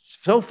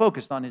so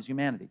focused on his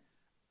humanity.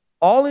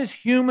 All his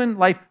human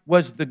life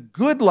was the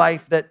good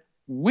life that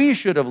we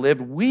should have lived.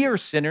 We are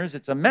sinners.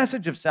 It's a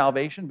message of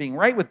salvation, being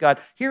right with God.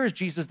 Here is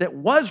Jesus that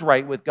was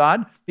right with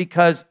God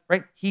because,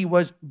 right, he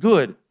was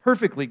good,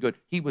 perfectly good.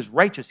 He was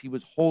righteous. He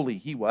was holy.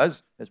 He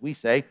was, as we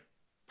say,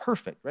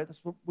 perfect, right? That's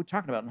what we're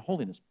talking about in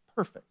holiness,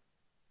 perfect.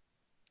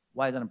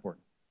 Why is that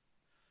important?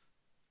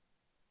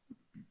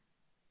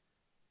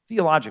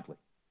 Theologically,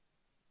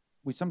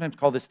 we sometimes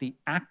call this the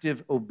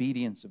active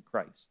obedience of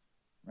Christ,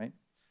 right?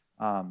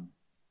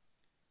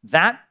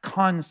 That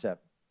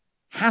concept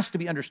has to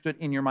be understood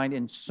in your mind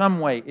in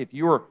some way if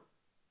you're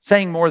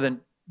saying more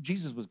than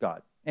Jesus was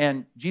God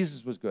and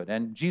Jesus was good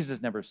and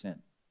Jesus never sinned.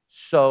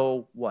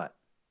 So what?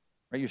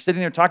 Right? You're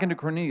sitting there talking to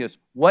Cornelius.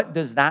 What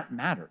does that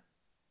matter?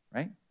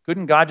 Right?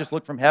 Couldn't God just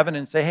look from heaven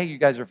and say, hey, you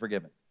guys are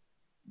forgiven?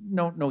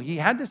 No, he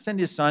had to send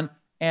his son,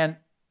 and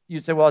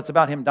you'd say, well, it's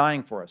about him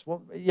dying for us.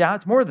 Well, yeah,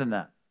 it's more than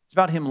that. It's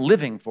about him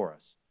living for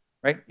us,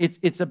 right?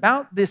 It's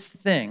about this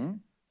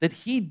thing that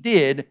he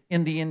did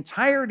in the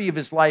entirety of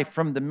his life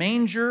from the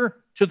manger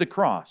to the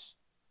cross,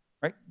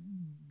 right?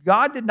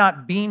 God did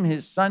not beam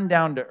his son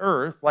down to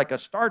earth like a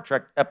Star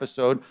Trek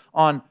episode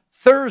on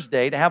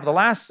Thursday to have the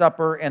Last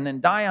Supper and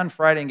then die on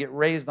Friday and get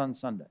raised on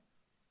Sunday.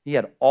 He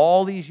had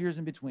all these years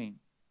in between,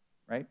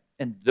 right?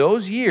 And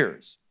those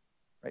years,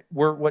 right,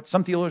 were what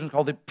some theologians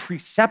call the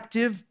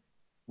preceptive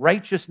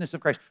righteousness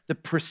of Christ, the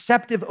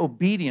preceptive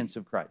obedience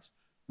of Christ.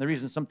 And the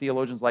reason some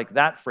theologians like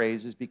that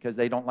phrase is because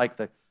they don't like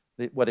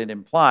what it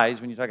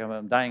implies when you talk about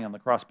him dying on the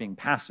cross being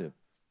passive.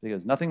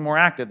 Because nothing more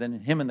active than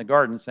him in the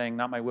garden saying,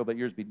 not my will, but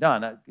yours be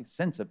done. A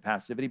sense of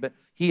passivity, but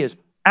he is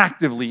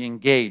actively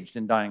engaged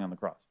in dying on the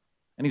cross.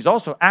 And he's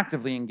also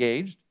actively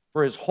engaged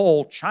for his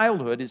whole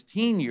childhood, his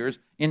teen years,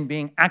 in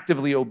being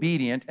actively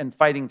obedient and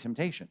fighting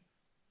temptation.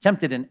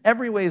 Tempted in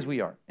every way as we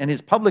are. And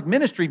his public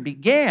ministry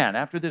began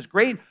after this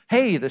great,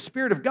 hey, the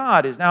Spirit of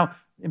God is now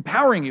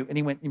empowering you. And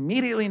he went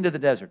immediately into the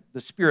desert.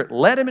 The Spirit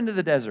led him into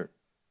the desert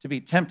to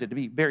be tempted, to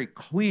be very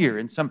clear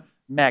in some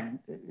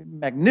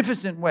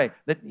magnificent way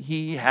that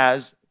he's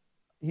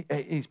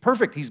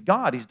perfect, he's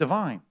God, he's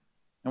divine.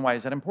 And why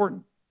is that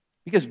important?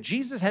 Because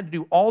Jesus had to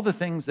do all the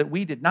things that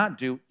we did not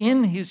do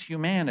in his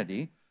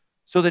humanity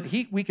so that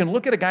we can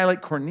look at a guy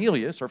like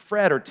Cornelius or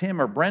Fred or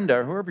Tim or Brenda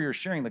or whoever you're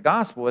sharing the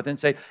gospel with and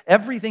say,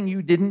 everything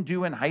you didn't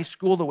do in high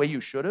school the way you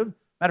should have.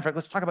 Matter of fact,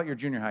 let's talk about your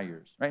junior high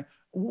years, right?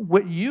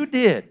 What you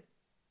did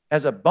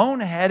as a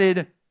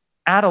boneheaded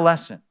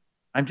adolescent,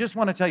 I just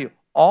want to tell you,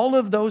 all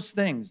of those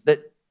things that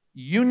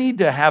you need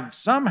to have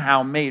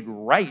somehow made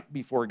right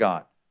before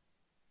God.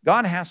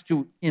 God has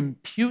to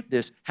impute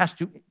this, has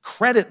to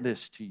credit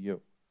this to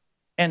you.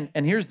 And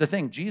here's the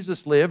thing.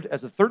 Jesus lived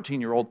as a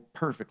 13-year-old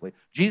perfectly.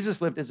 Jesus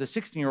lived as a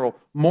 16-year-old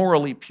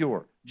morally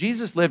pure.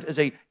 Jesus lived as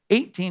a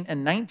 18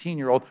 and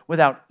 19-year-old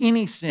without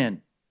any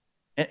sin.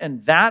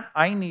 And that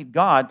I need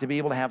God to be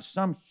able to have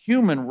some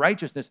human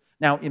righteousness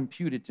now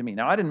imputed to me.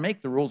 Now, I didn't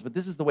make the rules, but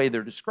this is the way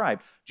they're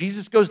described.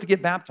 Jesus goes to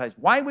get baptized.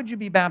 Why would you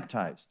be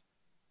baptized?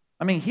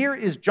 I mean, here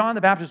is John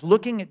the Baptist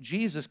looking at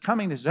Jesus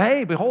coming to say,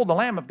 hey, behold the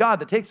Lamb of God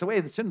that takes away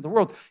the sin of the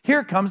world.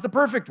 Here comes the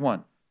perfect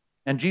one.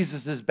 And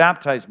Jesus says,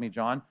 baptize me,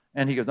 John.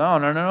 And he goes,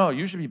 no,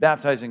 you should be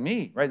baptizing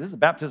me, right? This is a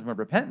baptism of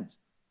repentance.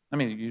 I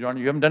mean, you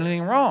haven't done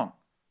anything wrong.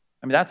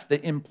 I mean, that's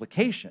the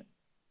implication.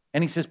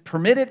 And he says,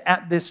 permit it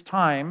at this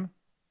time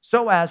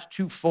so as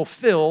to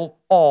fulfill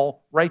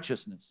all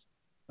righteousness.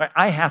 Right?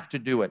 I have to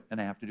do it,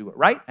 and I have to do it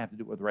right. I have to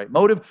do it with the right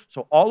motive.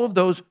 So all of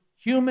those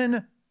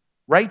human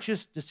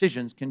righteous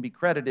decisions can be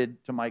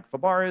credited to Mike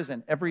Fabarez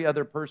and every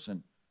other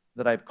person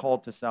that I've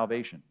called to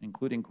salvation,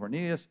 including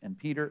Cornelius and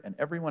Peter and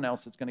everyone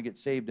else that's going to get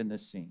saved in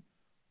this scene.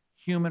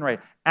 Human right.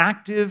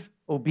 Active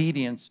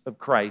obedience of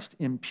Christ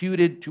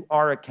imputed to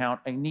our account.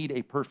 I need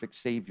a perfect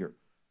Savior.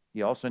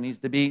 He also needs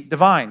to be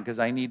divine because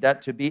I need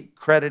that to be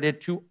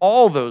credited to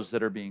all those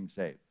that are being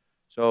saved.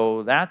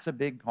 So that's a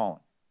big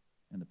calling.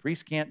 And the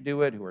priests can't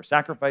do it, who are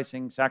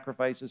sacrificing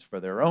sacrifices for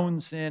their own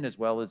sin as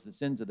well as the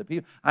sins of the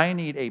people. I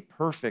need a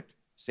perfect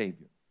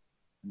Savior.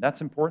 And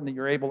that's important that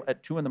you're able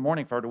at 2 in the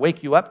morning for her to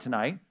wake you up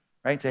tonight,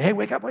 right? And say, hey,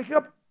 wake up, wake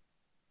up.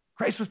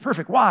 Christ was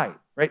perfect. Why?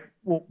 Right?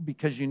 Well,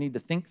 because you need to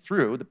think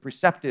through the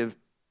preceptive,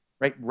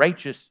 right,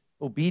 righteous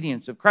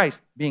obedience of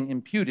Christ being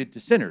imputed to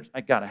sinners. I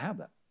got to have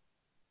that.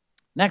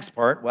 Next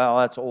part, well,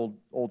 that's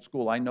old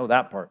school. I know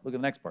that part. Look at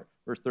the next part,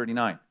 verse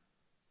 39.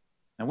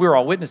 And we were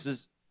all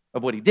witnesses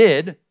of what he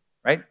did,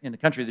 right, in the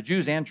country of the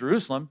Jews and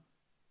Jerusalem,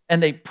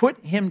 and they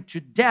put him to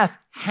death,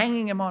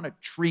 hanging him on a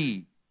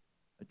tree.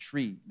 A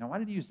tree. Now, why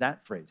did he use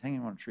that phrase, hanging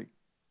him on a tree?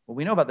 Well,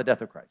 we know about the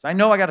death of Christ. I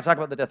know I got to talk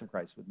about the death of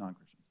Christ with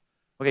non-Christians.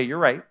 Okay, you're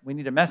right. We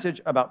need a message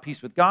about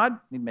peace with God.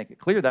 We need to make it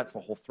clear. That's the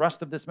whole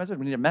thrust of this message.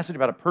 We need a message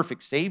about a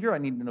perfect Savior. I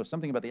need to know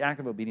something about the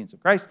active obedience of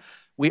Christ.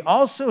 We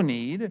also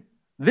need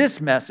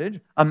this message,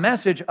 a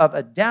message of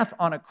a death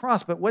on a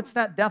cross. But what's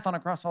that death on a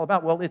cross all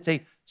about? Well, it's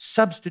a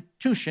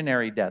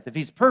substitutionary death. If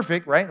he's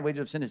perfect, right, the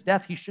wages of sin is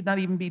death, he should not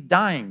even be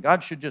dying.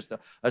 God should just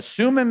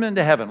assume him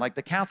into heaven. Like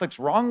the Catholics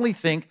wrongly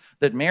think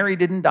that Mary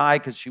didn't die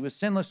because she was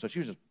sinless, so she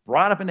was just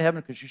brought up into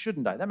heaven because she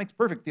shouldn't die. That makes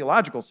perfect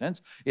theological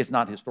sense. It's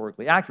not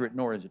historically accurate,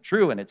 nor is it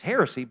true, and it's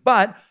heresy,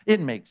 but it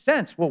makes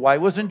sense. Well, why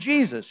wasn't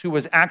Jesus, who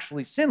was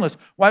actually sinless,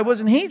 why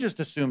wasn't he just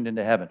assumed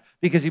into heaven?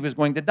 Because he was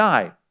going to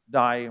die.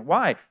 Die,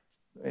 why?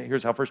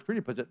 Here's how 1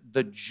 Peter puts it.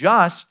 The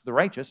just, the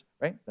righteous,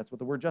 right? That's what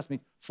the word just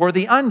means. For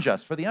the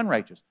unjust, for the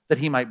unrighteous, that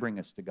he might bring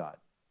us to God.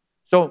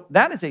 So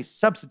that is a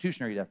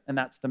substitutionary death, and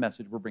that's the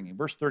message we're bringing.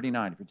 Verse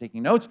 39, if you're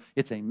taking notes,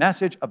 it's a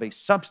message of a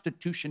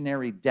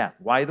substitutionary death.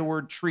 Why the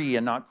word tree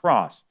and not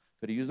cross?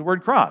 Could have used the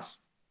word cross.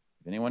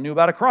 If anyone knew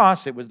about a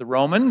cross, it was the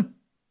Roman,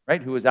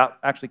 right, who was out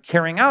actually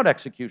carrying out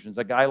executions,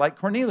 a guy like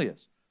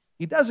Cornelius.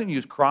 He doesn't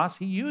use cross.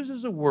 He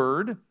uses a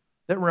word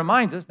that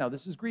reminds us, now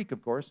this is Greek,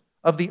 of course,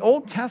 of the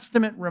Old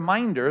Testament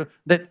reminder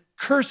that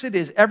cursed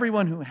is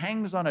everyone who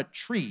hangs on a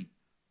tree.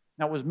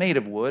 Now, it was made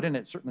of wood, and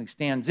it certainly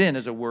stands in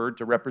as a word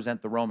to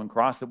represent the Roman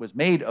cross that was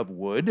made of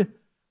wood.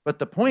 But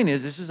the point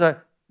is, this is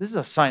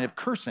a sign of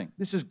cursing.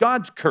 This is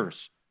God's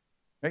curse.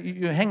 Right?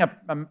 You hang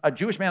a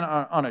Jewish man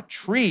on a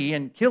tree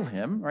and kill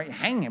him, right?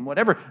 Hang him,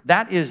 whatever.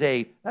 That is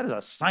a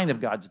sign of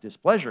God's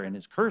displeasure and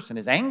his curse and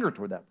his anger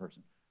toward that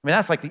person. I mean,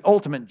 that's like the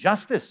ultimate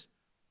justice.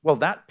 Well,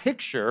 that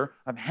picture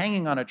of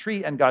hanging on a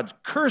tree and God's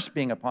curse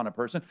being upon a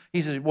person,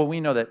 he says, well,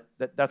 we know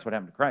that's what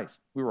happened to Christ.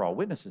 We were all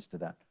witnesses to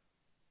that.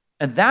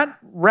 And that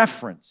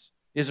reference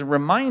is a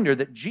reminder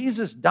that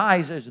Jesus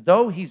dies as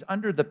though he's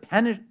under the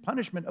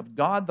punishment of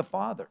God the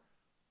Father.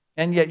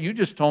 And yet you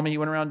just told me he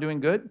went around doing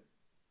good.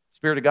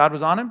 Spirit of God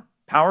was on him,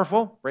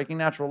 powerful, breaking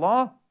natural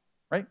law,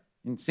 right?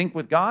 In sync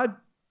with God.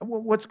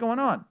 Well, what's going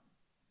on?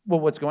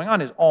 Well, what's going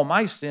on is all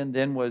my sin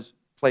then was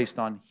placed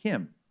on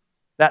him.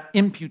 That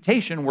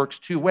imputation works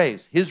two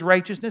ways. His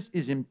righteousness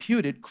is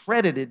imputed,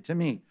 credited to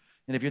me.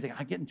 And if you're thinking,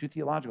 I'm getting too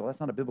theological,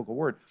 that's not a biblical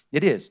word.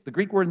 It is. The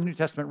Greek word in the New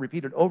Testament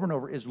repeated over and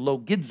over is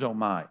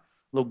logizomai.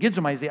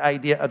 Logizomai is the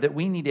idea of that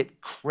we need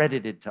it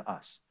credited to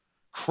us.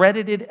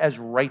 Credited as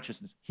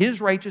righteousness.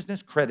 His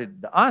righteousness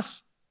credited to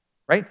us,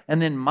 right?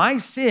 And then my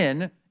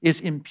sin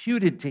is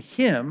imputed to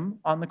him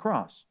on the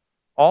cross.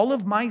 All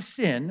of my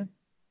sin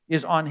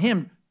is on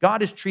him.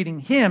 God is treating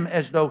him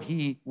as though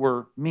he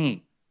were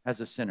me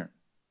as a sinner.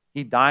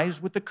 He dies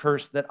with the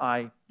curse that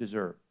I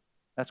deserve.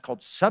 That's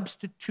called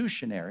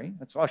substitutionary.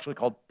 That's actually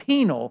called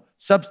penal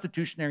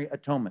substitutionary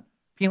atonement.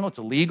 Penal, it's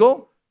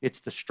illegal.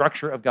 It's the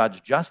structure of God's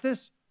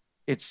justice.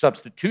 It's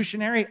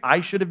substitutionary.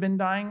 I should have been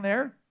dying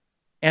there.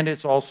 And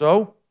it's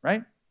also,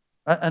 right,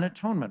 an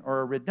atonement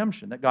or a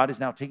redemption that God is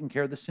now taking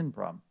care of the sin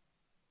problem.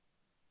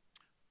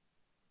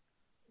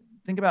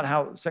 Think about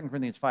how 2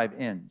 Corinthians 5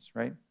 ends,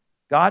 right?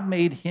 God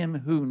made him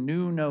who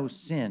knew no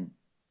sin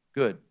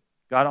good.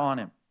 God on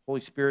him. Holy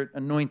Spirit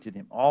anointed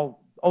him,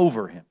 all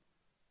over him.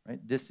 Right?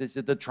 This is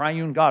the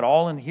triune God,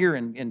 all in here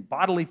in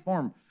bodily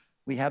form.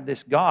 We have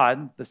this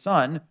God, the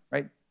Son,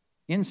 right,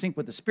 in sync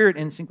with the Spirit,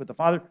 in sync with the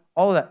Father,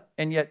 all of that.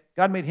 And yet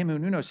God made him who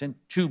knew no sin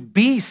to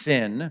be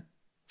sin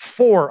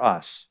for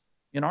us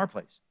in our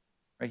place.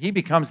 Right? He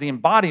becomes the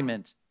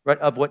embodiment, right,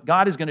 of what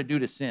God is going to do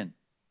to sin,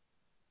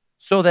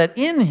 so that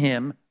in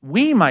him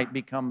we might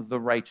become the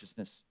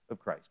righteousness of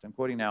Christ. I'm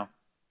quoting now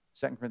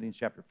 2 Corinthians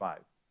chapter 5,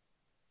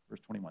 verse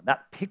 21.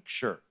 That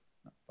picture,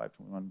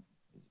 5:21,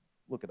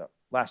 look it up,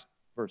 last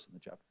verse in the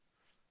chapter.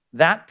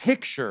 That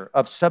picture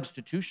of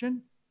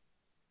substitution,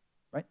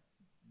 right?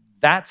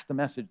 That's the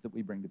message that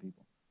we bring to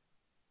people.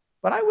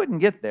 But I wouldn't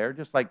get there,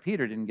 just like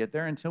Peter didn't get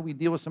there, until we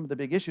deal with some of the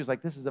big issues,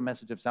 like this is a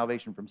message of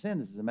salvation from sin.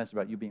 This is a message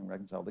about you being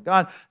reconciled to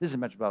God. This is a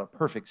message about a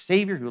perfect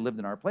Savior who lived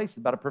in our place. It's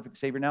about a perfect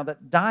Savior now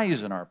that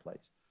dies in our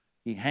place.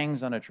 He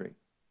hangs on a tree.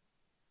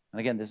 And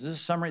again, this is a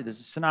summary. This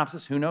is a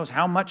synopsis. Who knows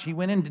how much he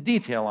went into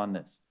detail on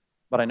this.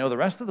 But I know the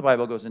rest of the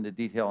Bible goes into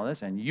detail on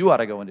this, and you ought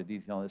to go into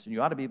detail on this, and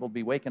you ought to be able to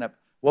be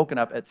woken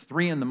up at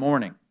 3 in the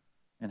morning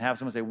and have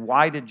someone say,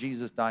 why did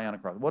Jesus die on a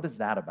cross? What is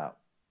that about?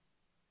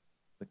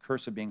 The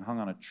curse of being hung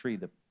on a tree,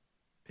 the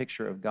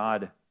picture of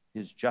God,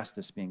 His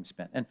justice being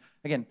spent. And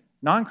again,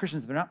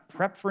 non-Christians, they're not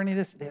prepped for any of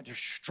this. They're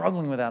just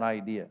struggling with that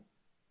idea.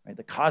 Right?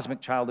 The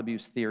cosmic child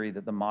abuse theory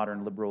that the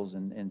modern liberals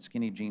and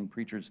skinny jean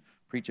preachers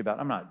preach about.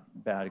 I'm not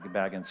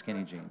bagging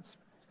skinny jeans.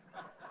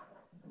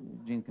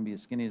 Jeans can be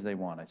as skinny as they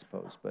want, I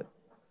suppose. But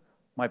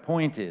my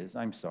point is,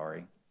 I'm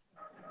sorry.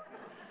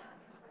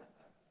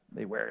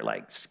 They wear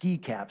like ski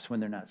caps when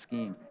they're not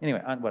skiing.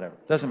 Anyway, whatever.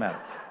 Doesn't matter.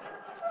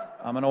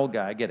 I'm an old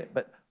guy. I get it.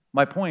 But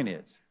my point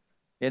is,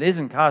 it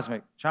isn't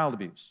cosmic child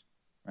abuse,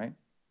 right?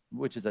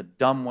 Which is a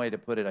dumb way to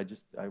put it.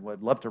 I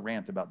would love to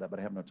rant about that, but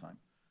I have no time.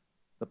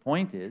 The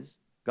point is,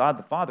 God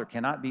the Father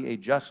cannot be a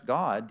just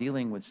God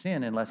dealing with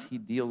sin unless He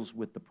deals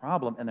with the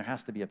problem, and there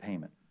has to be a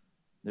payment.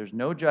 There's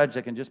no judge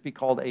that can just be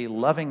called a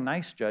loving,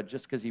 nice judge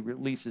just because he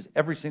releases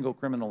every single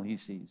criminal he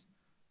sees.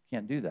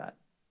 Can't do that.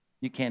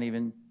 You can't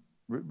even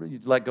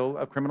let go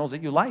of criminals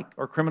that you like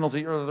or criminals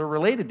that are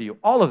related to you.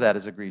 All of that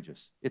is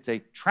egregious. It's a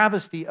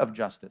travesty of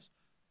justice.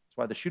 That's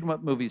why the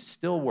shoot-'em-up movies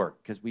still work,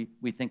 because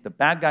we think the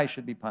bad guy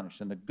should be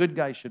punished and the good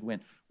guy should win.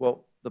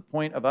 Well, the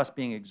point of us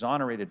being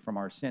exonerated from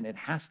our sin, it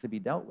has to be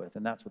dealt with,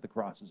 and that's what the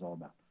cross is all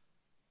about.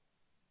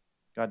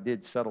 God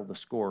did settle the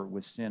score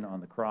with sin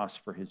on the cross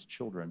for His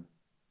children.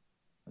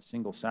 A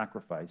single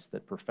sacrifice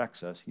that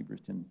perfects us,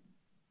 Hebrews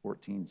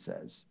 10:14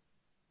 says.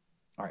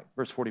 All right,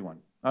 verse 40.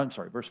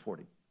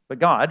 But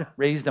God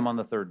raised Him on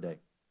the third day.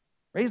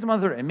 Raised Him on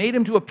the third day and made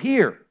Him to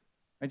appear.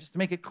 Right, just to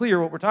make it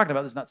clear what we're talking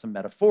about, this is not some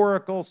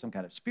metaphorical, some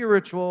kind of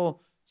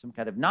spiritual, some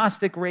kind of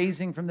Gnostic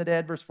raising from the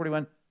dead, verse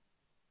 41.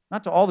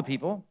 Not to all the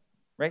people,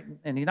 right?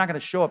 And He's not going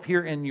to show up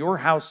here in your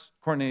house,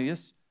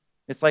 Cornelius.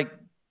 It's like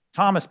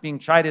Thomas being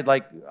chided,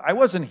 like, I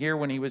wasn't here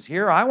when he was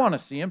here. I want to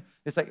see him.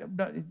 It's like,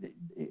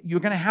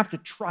 you're going to have to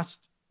trust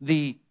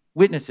the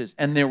witnesses.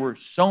 And there were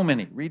so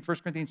many. Read 1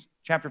 Corinthians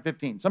chapter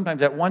 15.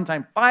 Sometimes at one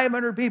time,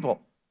 500 people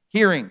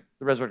hearing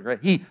the resurrection. Right?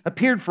 He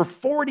appeared for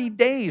 40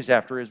 days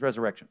after His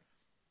resurrection.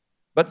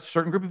 But a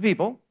certain group of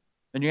people,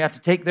 and you have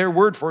to take their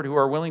word for it, who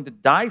are willing to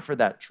die for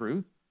that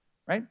truth,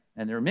 right?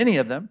 And there are many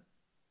of them.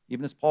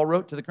 Even as Paul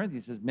wrote to the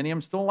Corinthians, he says, many of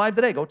them still alive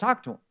today. Go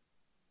talk to them.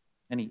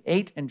 And he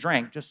ate and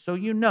drank, just so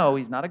you know,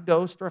 he's not a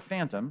ghost or a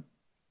phantom.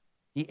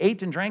 He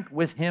ate and drank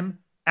with Him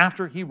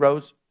after He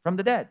rose from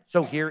the dead.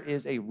 So here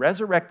is a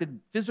resurrected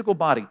physical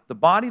body. The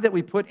body that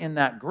we put in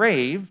that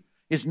grave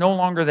is no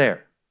longer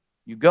there.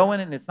 You go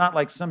in it, and it's not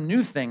like some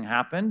new thing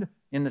happened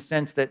in the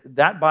sense that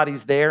that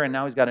body's there and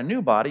now He's got a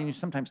new body. And you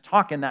sometimes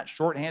talk in that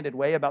shorthanded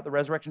way about the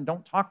resurrection.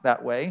 Don't talk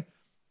that way,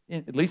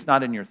 at least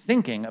not in your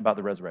thinking about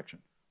the resurrection.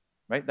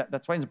 Right?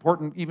 That's why it's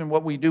important even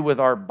what we do with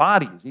our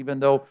bodies, even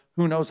though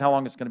who knows how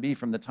long it's going to be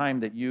from the time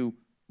that you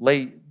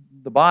lay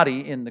the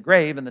body in the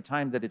grave and the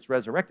time that it's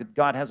resurrected.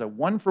 God has a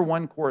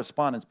one-for-one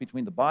correspondence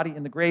between the body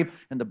in the grave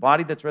and the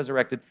body that's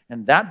resurrected.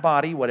 And that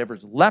body,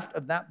 whatever's left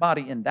of that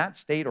body in that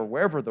state or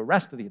wherever the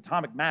rest of the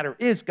atomic matter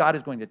is, God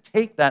is going to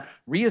take that,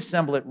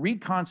 reassemble it,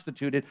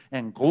 reconstitute it,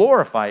 and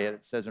glorify it,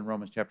 it says in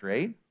Romans chapter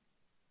 8,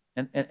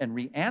 and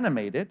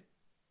reanimate it,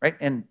 right?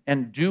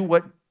 And do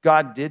what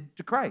God did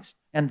to Christ.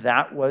 And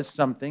that was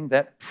something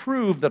that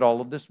proved that all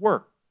of this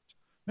worked.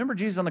 Remember,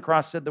 Jesus on the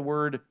cross said the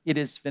word, "it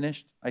is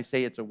finished." I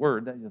say it's a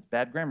word. That's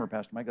bad grammar,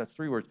 Pastor Mike. That's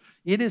 3 words.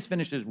 "It is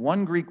finished" is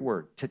one Greek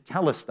word,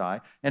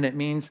 tetelestai, and it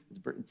means,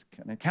 it's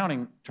an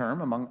accounting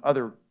term among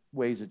other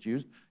ways it's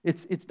used.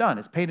 It's done.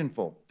 It's paid in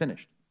full,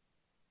 finished.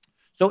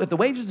 So if the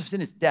wages of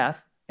sin is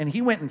death, and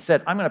He went and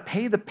said, I'm going to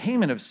pay the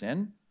payment of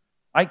sin.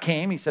 I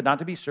came, He said, not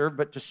to be served,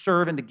 but to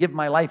serve and to give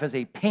my life as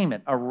a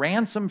payment, a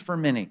ransom for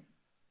many.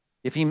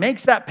 If He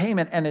makes that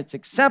payment and it's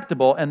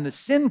acceptable and the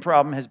sin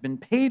problem has been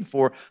paid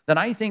for, then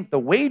I think the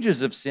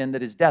wages of sin,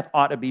 that is death,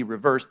 ought to be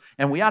reversed.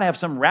 And we ought to have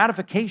some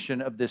ratification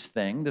of this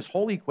thing, this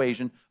whole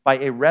equation, by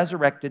a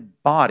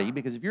resurrected body.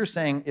 Because if you're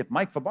saying if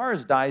Mike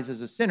Fabarez dies as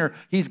a sinner,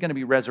 he's going to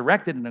be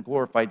resurrected in a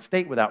glorified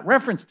state without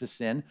reference to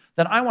sin,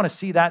 then I want to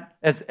see that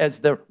as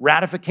the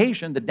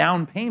ratification, the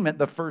down payment,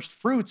 the first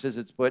fruits, as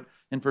it's put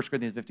in 1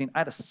 Corinthians 15. I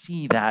ought to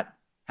see that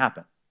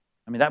happen.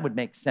 I mean, that would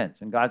make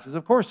sense. And God says,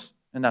 of course,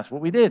 and that's what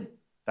we did.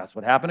 That's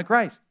what happened to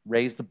Christ.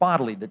 Raised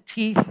bodily, the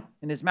teeth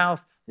in His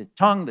mouth, the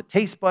tongue, the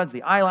taste buds,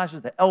 the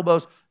eyelashes, the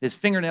elbows, His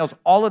fingernails,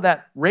 all of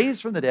that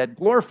raised from the dead,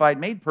 glorified,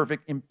 made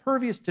perfect,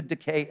 impervious to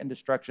decay and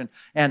destruction.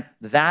 And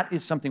that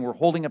is something we're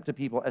holding up to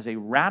people as a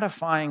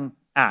ratifying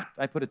act.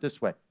 I put it this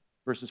way,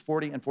 verses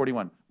 40 and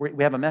 41.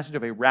 We have a message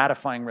of a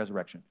ratifying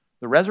resurrection.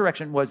 The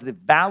resurrection was the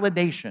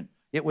validation.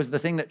 It was the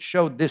thing that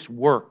showed this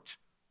worked.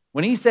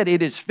 When He said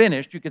it is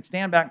finished, you could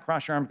stand back and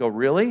cross your arms and go,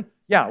 really?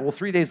 Yeah, well,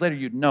 3 days later,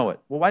 you'd know it.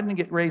 Well, why didn't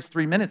He get raised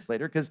 3 minutes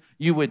later? Because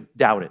you would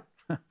doubt it,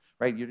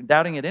 right? You're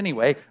doubting it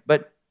anyway,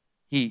 but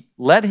he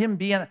let him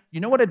be in.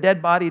 You know what a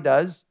dead body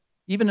does?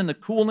 Even in the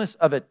coolness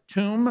of a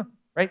tomb,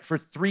 right? For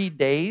 3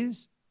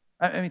 days.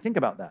 I mean, think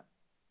about that.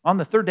 On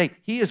the third day,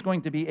 he is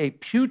going to be a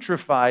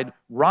putrefied,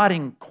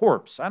 rotting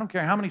corpse. I don't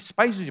care how many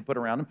spices you put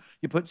around him.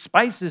 You put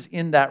spices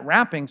in that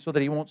wrapping so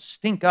that he won't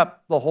stink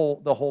up the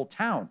whole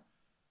town.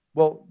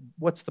 Well,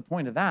 what's the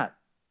point of that?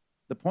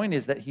 The point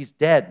is that he's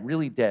dead,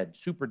 really dead,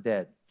 super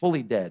dead,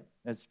 fully dead,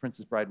 as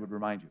Princess Bride would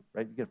remind you,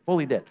 right? You get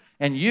fully dead.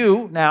 And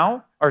you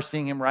now are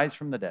seeing him rise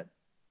from the dead.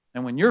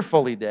 And when you're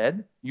fully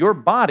dead, your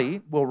body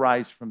will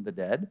rise from the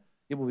dead.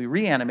 It will be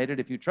reanimated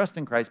if you trust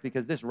in Christ,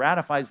 because this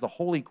ratifies the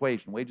whole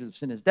equation. Wages of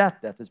sin is death.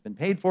 Death has been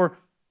paid for.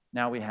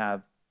 Now we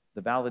have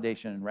the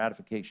validation and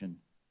ratification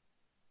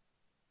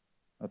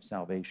of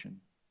salvation.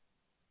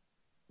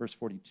 Verse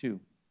 42.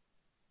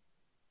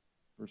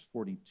 Verse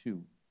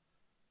 42.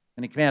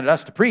 And he commanded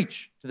us to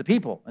preach to the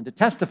people and to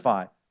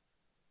testify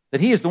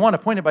that he is the one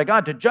appointed by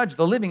God to judge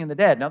the living and the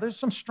dead. Now, there's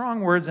some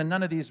strong words, and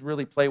none of these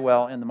really play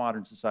well in the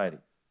modern society.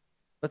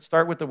 Let's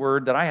start with the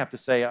word that I have to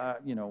say,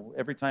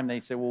 every time they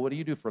say, well, what do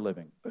you do for a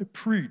living? I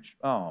preach.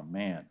 Oh,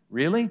 man.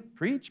 Really?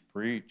 Preach?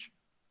 Preach.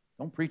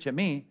 Don't preach at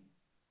me,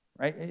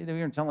 right? They're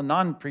even telling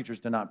non-preachers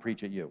to not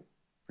preach at you.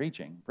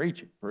 Preaching,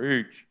 preach.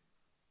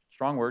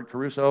 Strong word.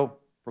 Caruso,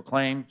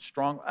 proclaim,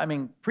 strong.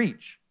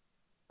 preach.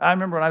 I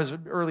remember when I was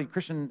an early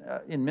Christian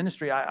in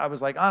ministry, I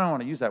was like, I don't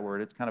want to use that word.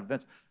 It's kind of,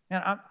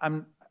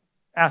 man,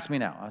 ask me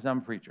now. I'm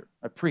a preacher.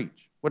 I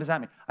preach. What does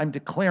that mean? I'm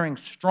declaring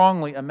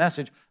strongly a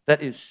message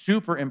that is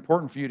super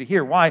important for you to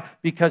hear. Why?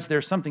 Because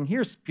there's something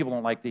here people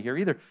don't like to hear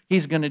either.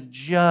 He's going to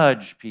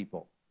judge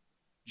people.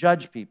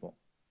 Judge people,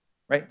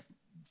 right?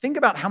 Think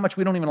about how much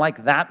we don't even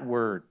like that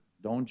word.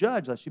 Don't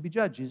judge, lest you be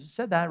judged. Jesus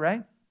said that,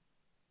 right?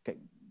 Okay,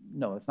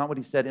 no, that's not what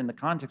he said in the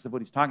context of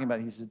what he's talking about.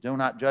 He says, do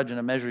not judge in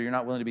a measure you're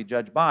not willing to be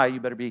judged by. You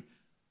better be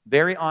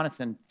very honest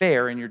and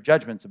fair in your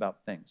judgments about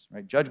things,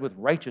 right? Judge with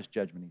righteous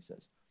judgment, he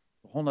says.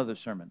 A whole other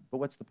sermon. But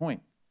what's the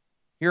point?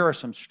 Here are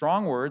some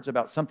strong words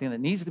about something that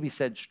needs to be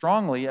said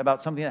strongly,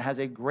 about something that has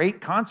a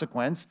great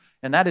consequence,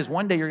 and that is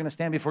one day you're going to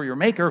stand before your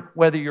Maker,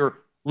 whether you're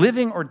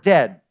living or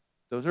dead.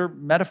 Those are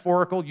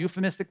metaphorical,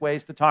 euphemistic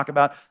ways to talk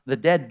about the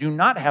dead do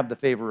not have the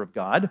favor of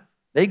God.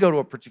 They go to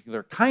a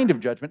particular kind of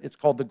judgment. It's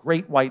called the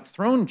Great White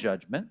Throne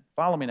Judgment.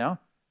 Follow me now.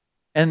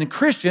 And the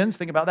Christians,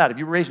 think about that. If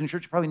you were raised in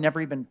church, you probably never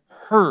even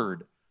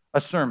heard a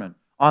sermon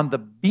on the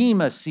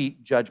Bema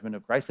Seat judgment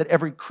of Christ, that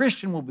every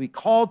Christian will be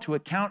called to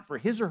account for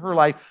his or her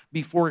life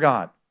before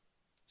God.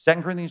 2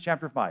 Corinthians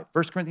chapter 5,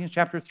 1 Corinthians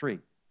chapter 3,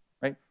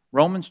 right?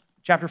 Romans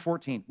chapter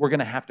 14. We're going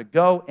to have to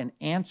go and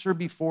answer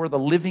before the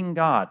living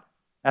God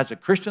as a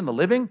Christian, the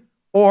living,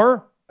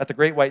 or at the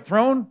great white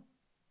throne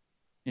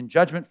in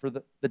judgment for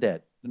the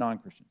dead, the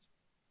non-Christians.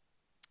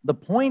 The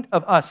point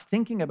of us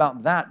thinking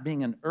about that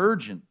being an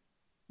urgent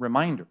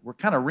reminder, we're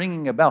kind of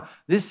ringing a bell.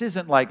 This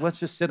isn't like,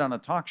 let's just sit on a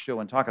talk show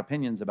and talk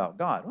opinions about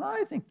God. Well,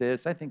 I think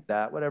this, I think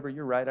that, whatever,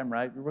 you're right, I'm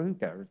right, who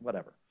cares,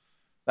 whatever.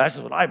 That's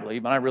just what I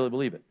believe, and I really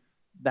believe it.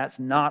 That's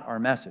not our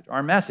message.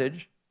 Our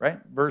message, right,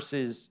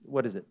 verses,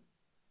 what is it?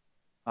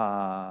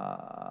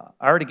 I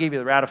already gave you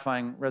the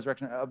ratifying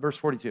resurrection, verse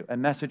 42, a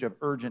message of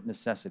urgent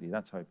necessity.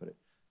 That's how I put it.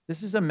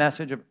 This is a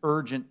message of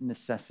urgent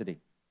necessity.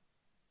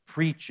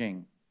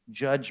 Preaching,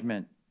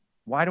 judgment.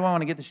 Why do I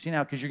want to get this to you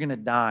now? Because you're going to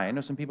die. I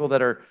know some people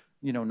that are,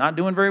 not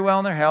doing very well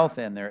in their health,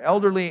 and they're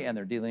elderly, and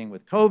they're dealing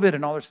with COVID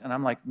and all this, and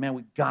I'm like, man,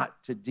 we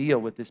got to deal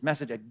with this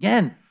message.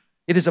 Again,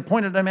 it is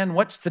appointed unto men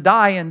once to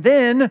die, and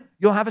then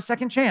you'll have a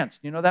second chance.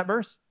 Do you know that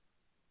verse?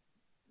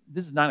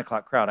 This is 9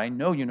 o'clock crowd. I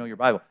know you know your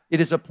Bible. It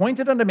is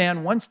appointed unto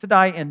man once to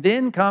die, and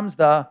then comes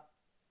the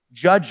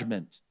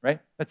judgment,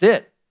 right? That's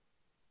it.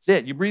 That's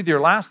it. You breathe your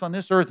last on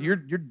this earth,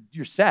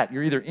 you're set.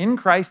 You're either in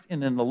Christ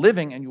and in the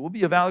living, and you will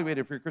be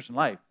evaluated for your Christian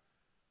life.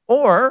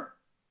 Or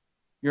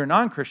you're a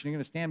non-Christian, you're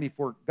going to stand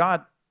before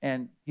God,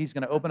 and he's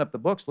going to open up the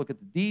books, look at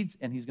the deeds,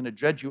 and he's going to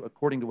judge you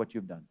according to what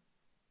you've done.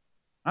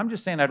 I'm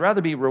just saying I'd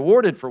rather be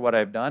rewarded for what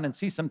I've done and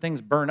see some things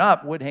burn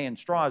up, wood, hay, and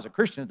straw as a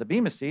Christian at the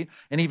Bema Seat,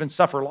 and even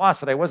suffer loss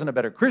that I wasn't a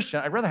better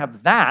Christian. I'd rather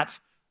have that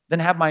than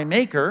have my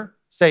Maker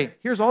say,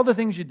 here's all the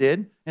things you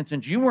did, and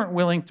since you weren't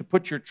willing to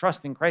put your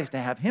trust in Christ to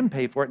have him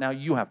pay for it, now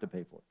you have to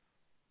pay for it.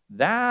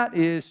 That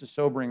is a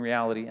sobering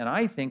reality, and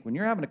I think when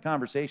you're having a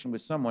conversation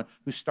with someone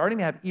who's starting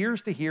to have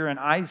ears to hear and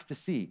eyes to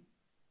see,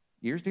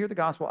 ears to hear the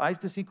gospel, eyes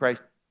to see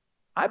Christ,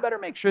 I better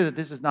make sure that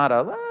this is not a,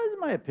 in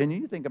my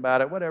opinion, you think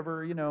about it,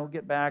 whatever,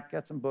 get back,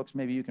 get some books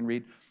maybe you can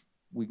read.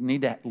 We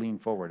need to lean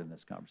forward in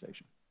this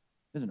conversation.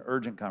 This is an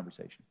urgent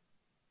conversation.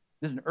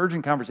 This is an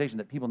urgent conversation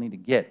that people need to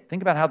get.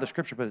 Think about how the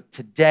scripture put it.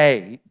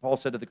 Today, Paul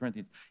said to the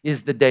Corinthians,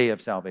 is the day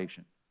of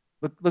salvation.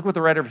 Look what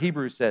the writer of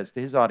Hebrews says to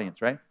his audience,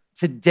 right?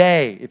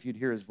 Today, if you'd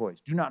hear his voice,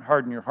 do not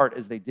harden your heart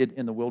as they did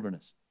in the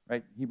wilderness,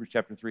 right? Hebrews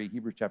chapter 3,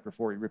 Hebrews chapter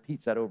 4, he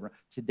repeats that over.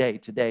 Today,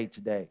 today,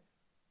 today.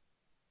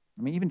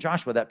 Even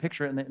Joshua, that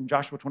picture in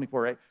Joshua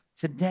 24, right?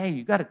 Today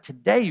you got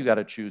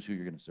to choose who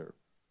you're going to serve.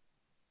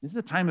 This is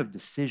a time of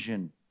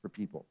decision for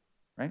people,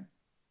 right?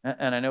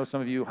 And I know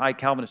some of you high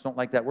Calvinists don't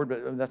like that word,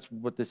 but that's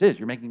what this is.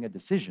 You're making a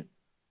decision.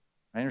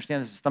 I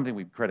understand this is something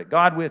we credit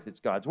God with. It's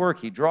God's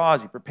work. He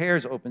draws, He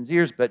prepares, opens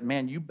ears. But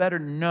man, you better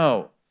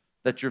know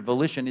that your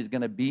volition is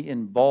going to be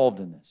involved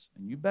in this.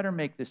 And you better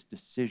make this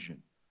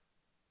decision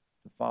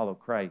to follow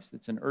Christ.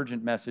 It's an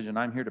urgent message, and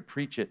I'm here to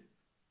preach it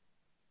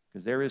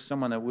because there is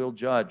someone that will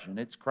judge, and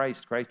it's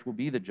Christ. Christ will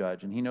be the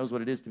judge, and He knows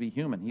what it is to be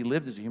human. He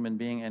lived as a human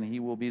being, and He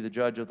will be the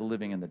judge of the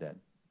living and the dead.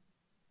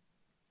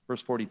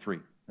 Verse 43,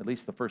 at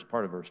least the first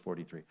part of verse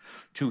 43.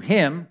 To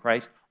Him,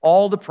 Christ,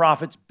 all the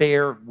prophets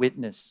bear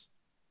witness.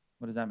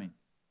 What does that mean?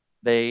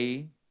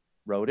 They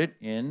wrote it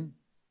in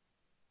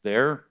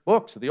their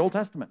books of the Old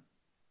Testament.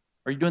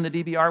 Are you doing the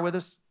DBR with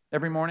us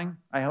every morning,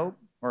 I hope,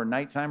 or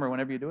nighttime, or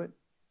whenever you do it?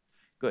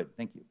 Good,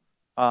 thank you.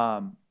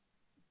 Have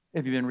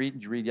you been reading?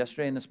 Did you read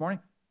yesterday and this morning?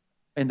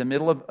 In the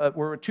middle of,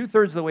 we're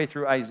 2/3 of the way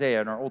through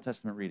Isaiah in our Old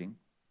Testament reading.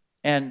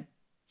 And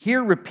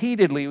here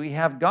repeatedly we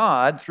have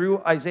God,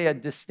 through Isaiah,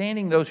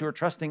 disdaining those who are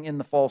trusting in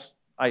the false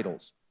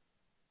idols.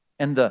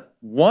 And the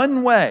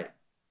one way,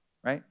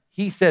 right,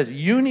 He says,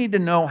 you need to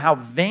know how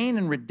vain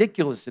and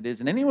ridiculous it is.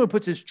 And anyone who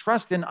puts his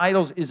trust in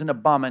idols is an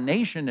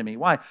abomination to me.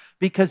 Why?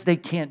 Because they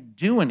can't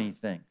do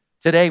anything.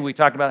 Today we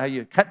talked about how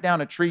you cut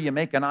down a tree, you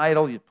make an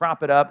idol, you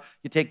prop it up,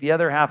 you take the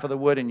other half of the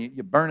wood and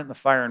you burn it in the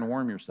fire and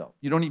warm yourself.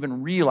 You don't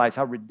even realize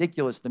how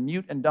ridiculous the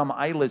mute and dumb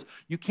idol is.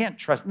 You can't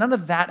trust. None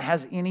of that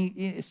has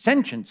any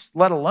sentience,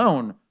 let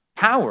alone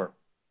power.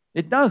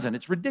 It doesn't.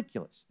 It's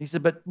ridiculous. He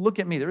said, but look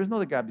at me. There is no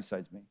other God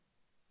besides me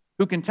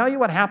who can tell you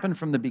what happened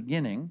from the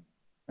beginning,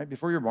 right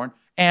before you're born,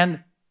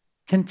 and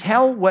can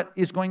tell what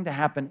is going to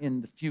happen in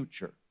the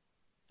future.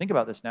 Think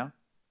about this now.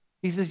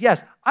 He says,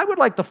 yes, I would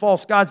like the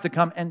false gods to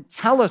come and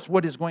tell us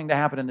what is going to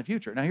happen in the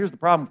future. Now, here's the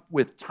problem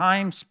with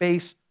time,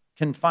 space,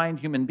 confined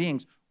human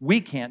beings.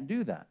 We can't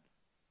do that,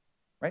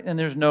 right? And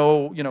there's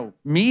no,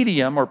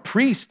 medium or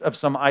priest of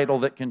some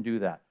idol that can do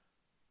that.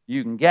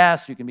 You can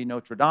guess, you can be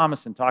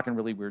Nostradamus and talk in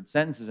really weird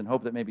sentences and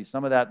hope that maybe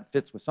some of that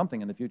fits with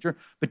something in the future,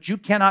 but you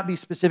cannot be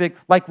specific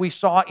like we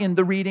saw in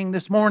the reading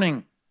this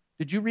morning.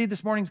 Did you read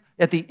this morning's?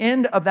 At the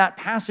end of that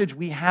passage,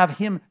 we have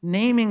him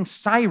naming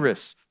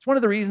Cyrus. It's one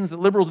of the reasons that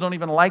liberals don't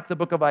even like the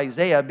book of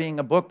Isaiah being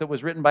a book that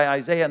was written by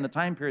Isaiah in the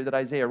time period that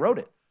Isaiah wrote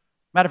it.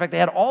 Matter of fact, they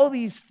had all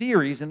these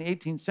theories in the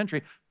 18th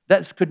century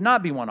that could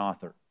not be one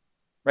author,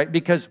 right?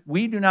 Because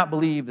we do not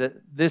believe that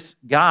this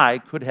guy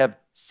could have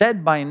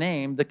said by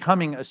name the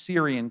coming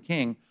Assyrian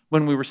king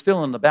when we were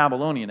still in the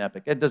Babylonian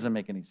epic. It doesn't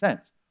make any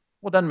sense.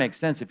 Well, it doesn't make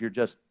sense if you're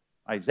just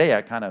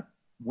Isaiah kind of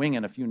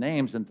winging a few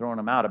names and throwing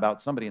them out about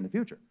somebody in the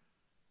future.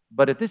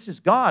 But if this is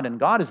God, and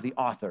God is the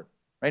author,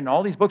 right? And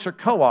all these books are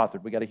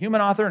co-authored. We got a human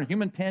author and a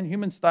human pen,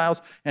 human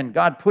styles, and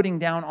God putting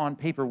down on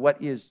paper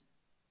what is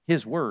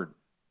His word.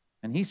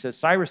 And He says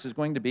Cyrus is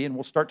going to be, and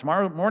we'll start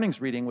tomorrow morning's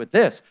reading with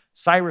this,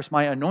 Cyrus,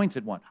 my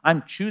anointed one.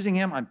 I'm choosing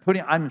him.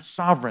 I'm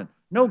sovereign.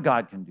 No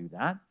God can do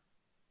that.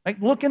 Right?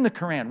 Look in the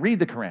Quran. Read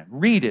the Quran.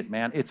 Read it,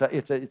 man.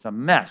 It's a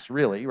mess,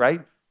 really,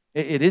 right?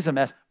 It is a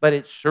mess, but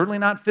it's certainly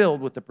not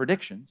filled with the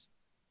predictions.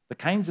 The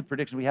kinds of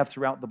predictions we have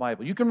throughout the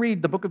Bible. You can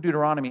read the book of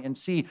Deuteronomy and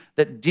see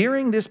that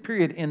during this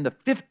period in the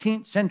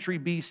 15th century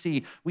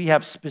BC, we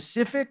have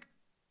specific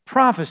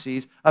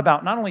prophecies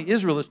about not only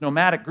Israel, this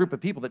nomadic group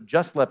of people that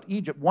just left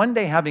Egypt, one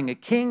day having a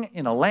king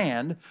in a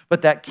land,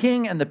 but that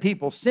king and the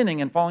people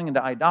sinning and falling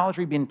into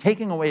idolatry, being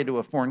taken away to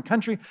a foreign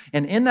country,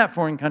 and in that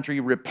foreign country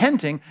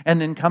repenting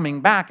and then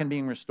coming back and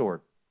being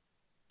restored.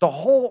 The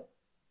whole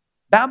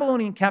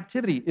Babylonian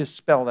captivity is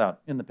spelled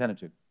out in the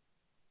Pentateuch.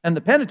 And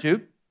the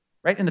Pentateuch,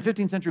 right, in the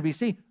 15th century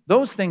BC,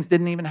 those things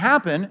didn't even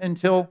happen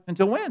until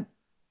when?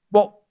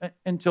 Well,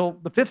 until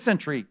the 5th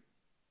century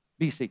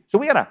BC. So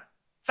we had a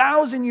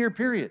 1,000-year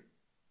period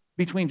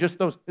between just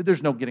those.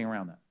 There's no getting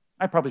around that.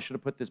 I probably should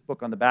have put this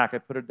book on the back. I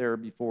put it there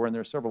before, and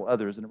there are several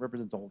others, and it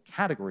represents a whole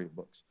category of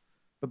books.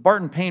 But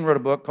Barton Payne wrote a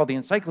book called The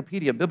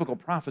Encyclopedia of Biblical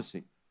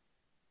Prophecy.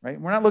 Right?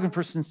 We're not looking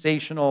for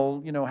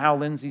sensational, Hal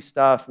Lindsey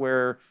stuff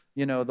where,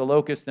 the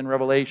locusts in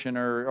Revelation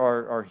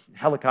are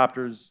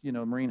helicopters,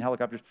 marine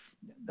helicopters.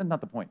 That's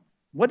not the point.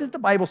 What does the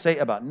Bible say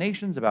about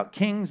nations, about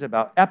kings,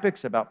 about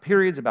epics, about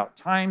periods, about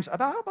times,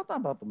 about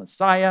the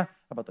Messiah,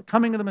 about the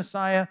coming of the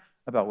Messiah,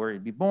 about where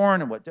He'd be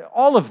born, and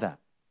all of that?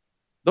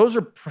 Those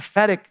are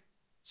prophetic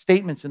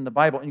statements in the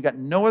Bible, and you got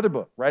no other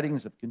book.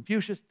 Writings of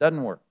Confucius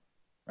doesn't work,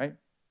 right?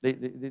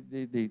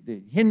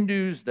 The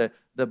Hindus,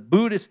 the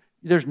Buddhists,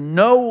 there's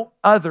no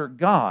other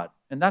God,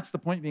 and that's the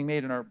point being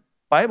made in our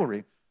Bible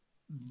reading,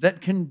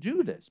 that can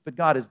do this, but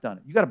God has done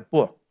it. You got a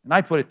book, and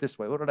I put it this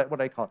way. What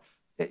did I call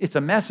it? It's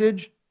a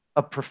message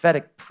of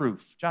prophetic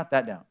proof. Jot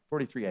that down,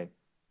 43a.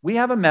 We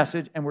have a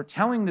message, and we're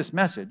telling this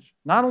message,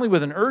 not only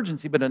with an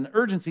urgency, but an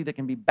urgency that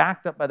can be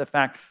backed up by the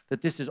fact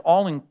that this is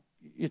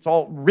it's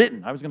all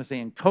written. I was going to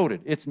say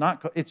encoded. It's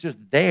not, it's just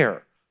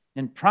there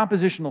in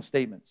propositional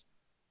statements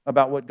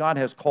about what God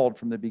has called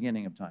from the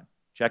beginning of time.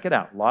 Check it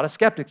out. A lot of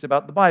skeptics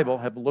about the Bible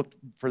have looked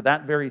for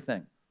that very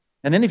thing.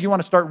 And then if you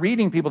want to start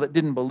reading people that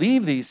didn't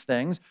believe these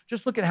things,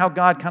 just look at how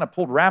God kind of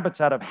pulled rabbits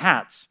out of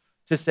hats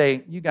to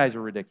say, you guys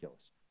are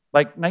ridiculous.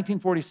 Like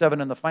 1947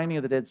 and the finding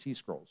of the Dead Sea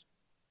Scrolls.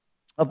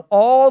 Of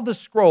all the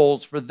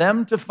scrolls for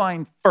them to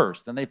find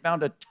first, and they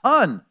found a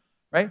ton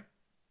right?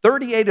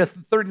 38 of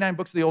 39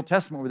 books of the Old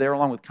Testament were there,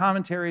 along with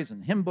commentaries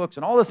and hymn books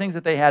and all the things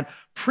that they had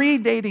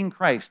predating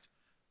Christ.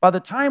 By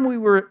the time we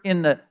were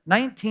in the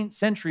 19th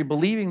century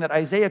believing that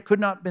Isaiah could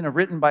not have been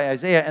written by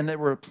Isaiah, and there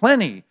were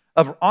plenty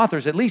of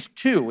authors, at least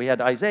two. We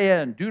had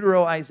Isaiah and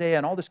Deutero-Isaiah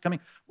and all this coming.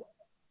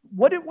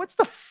 What's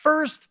the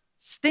first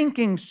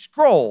stinking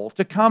scroll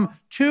to come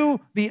to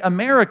the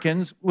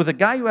Americans with a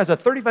guy who has a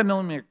 35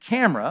 millimeter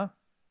camera,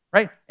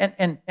 right?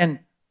 And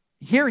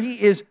here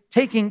he is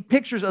taking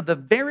pictures of the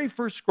very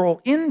first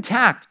scroll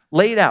intact,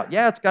 laid out.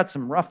 Yeah, it's got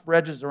some rough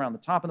edges around the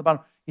top and the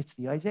bottom. It's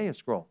the Isaiah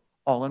scroll,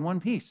 all in one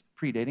piece,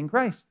 predating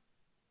Christ,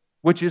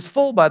 which is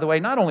full, by the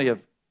way, not only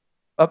of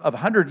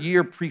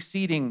 100-year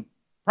preceding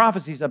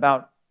prophecies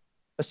about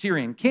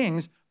Assyrian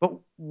kings, but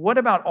what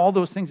about all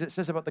those things it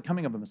says about the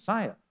coming of a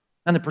Messiah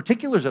and the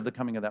particulars of the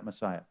coming of that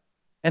Messiah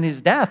and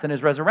his death and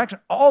his resurrection,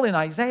 all in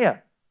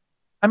Isaiah?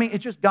 I mean,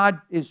 it's just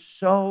God is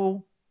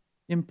so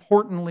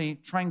importantly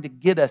trying to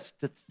get us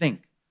to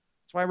think.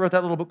 That's why I wrote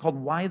that little book called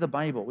Why the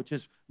Bible, which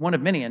is one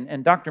of many.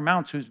 And Dr.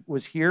 Mounts, who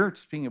was here,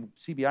 speaking of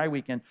CBI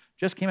weekend,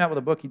 just came out with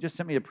a book. He just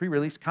sent me a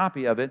pre-release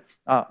copy of it,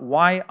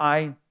 Why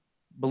I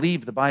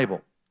Believe the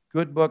Bible.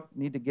 Good book.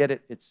 Need to get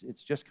it.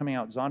 It's just coming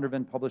out.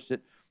 Zondervan published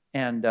it.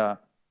 And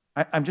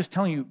I'm just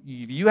telling you,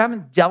 if you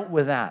haven't dealt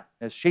with that,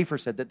 as Schaeffer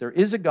said, that there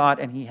is a God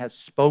and he has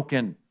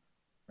spoken,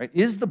 right?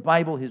 Is the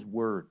Bible his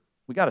word?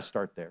 We got to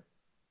start there.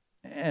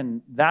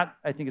 And that,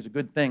 I think, is a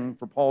good thing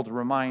for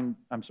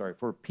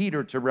for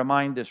Peter to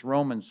remind this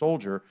Roman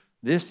soldier,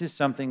 this is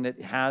something that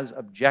has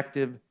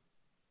objective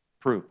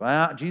proof.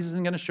 Jesus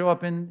isn't going to show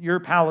up in your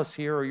palace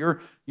here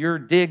or your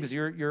digs,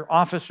 your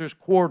officers'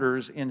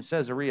 quarters in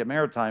Caesarea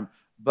Maritime,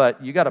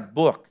 but you got a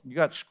book, you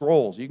got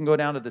scrolls. You can go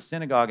down to the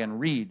synagogue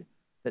and read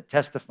that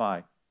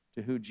testify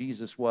to who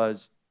Jesus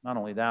was. Not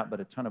only that,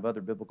 but a ton of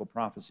other biblical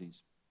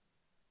prophecies.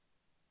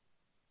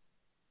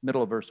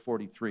 Middle of verse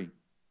 43.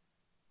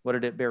 What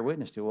did it bear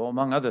witness to? Well,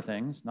 among other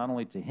things, not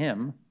only to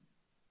him,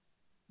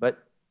 but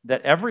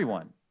that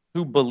everyone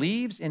who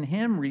believes in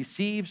him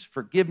receives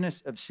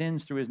forgiveness of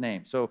sins through his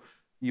name. So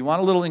you want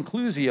a little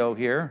inclusio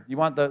here. You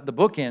want the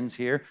bookends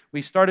here.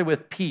 We started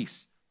with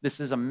peace.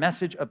 This is a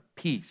message of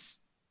peace,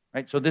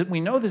 right? So that we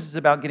know this is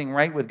about getting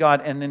right with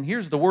God. And then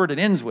here's the word it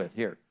ends with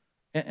here,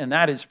 and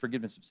that is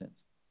forgiveness of sins.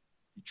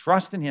 You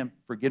trust in him,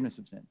 forgiveness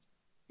of sins.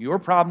 Your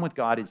problem with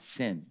God is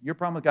sin. Your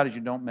problem with God is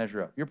you don't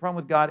measure up. Your problem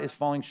with God is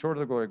falling short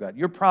of the glory of God.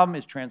 Your problem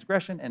is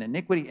transgression and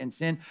iniquity and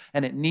sin,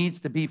 and it needs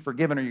to be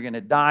forgiven or you're going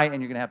to die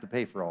and you're going to have to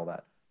pay for all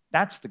that.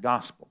 That's the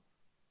gospel,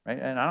 right?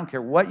 And I don't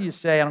care what you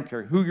say. I don't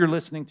care who you're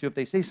listening to. If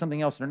they say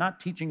something else, they're not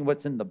teaching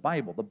what's in the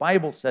Bible. The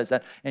Bible says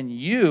that, and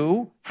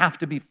you have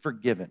to be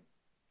forgiven.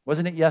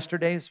 Wasn't it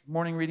yesterday's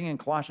morning reading in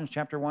Colossians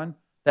chapter 1?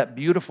 That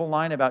beautiful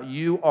line about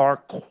you are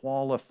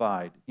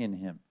qualified in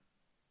him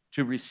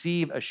to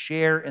receive a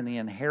share in the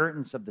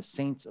inheritance of the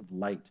saints of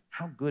light.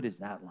 How good is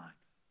that line,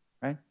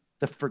 right?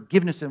 The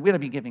forgiveness, and we're going to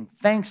be giving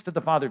thanks to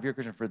the Father if you're a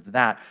Christian for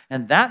that.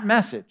 And that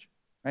message,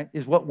 right,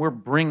 is what we're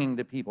bringing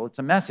to people. It's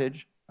a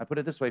message, I put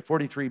it this way,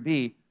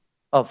 43b,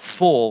 of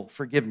full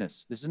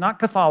forgiveness. This is not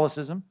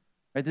Catholicism,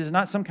 right? This is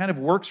not some kind of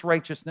works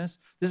righteousness.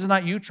 This is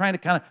not you trying to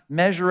kind of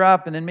measure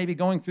up and then maybe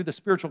going through the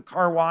spiritual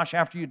car wash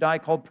after you die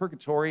called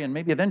purgatory, and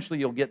maybe eventually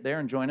you'll get there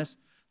and join us.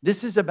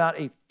 This is about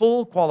a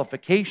full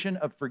qualification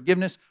of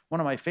forgiveness.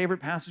 One of my favorite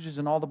passages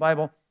in all the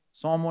Bible,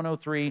 Psalm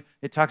 103,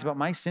 it talks about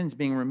my sins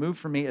being removed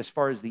from me as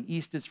far as the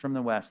east is from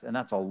the west, and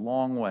that's a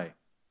long way.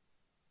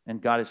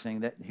 And God is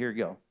saying that, here you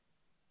go.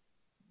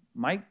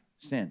 Might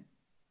sin,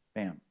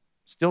 bam.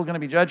 Still going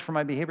to be judged for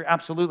my behavior?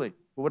 Absolutely.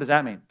 But what does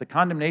that mean? The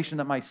condemnation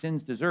that my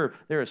sins deserve,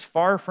 they're as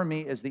far from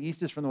me as the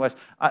east is from the west.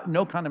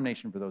 No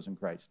condemnation for those in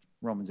Christ,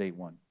 Romans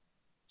 8:1.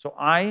 So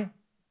I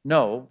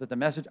know that the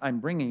message I'm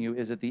bringing you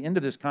is at the end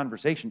of this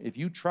conversation, if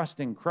you trust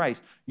in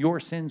Christ, your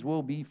sins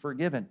will be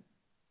forgiven.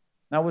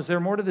 Now, was there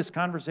more to this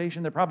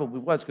conversation? There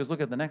probably was, because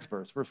look at the next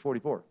verse, verse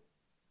 44.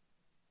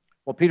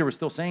 While Peter was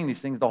still saying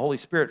these things, the Holy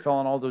Spirit fell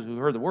on all those who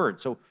heard the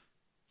word. So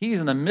he's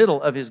in the middle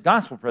of his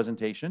gospel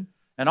presentation,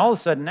 and all of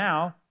a sudden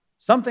now,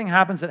 something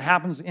happens that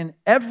happens in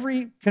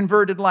every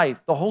converted life.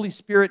 The Holy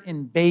Spirit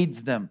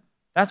invades them.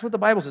 That's what the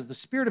Bible says. The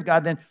Spirit of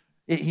God then,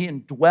 he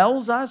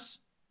indwells us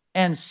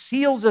and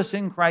seals us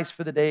in Christ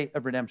for the day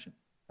of redemption.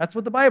 That's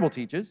what the Bible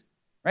teaches,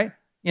 right?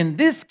 In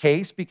this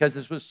case, because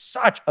this was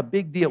such a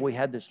big deal, we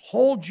had this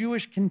whole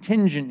Jewish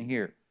contingent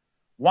here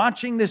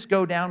watching this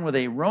go down with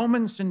a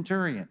Roman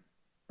centurion,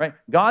 right?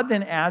 God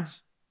then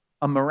adds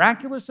a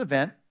miraculous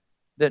event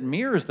that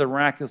mirrors the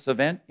miraculous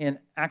event in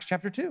Acts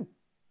chapter 2.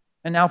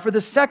 And now for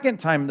the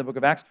second time in the book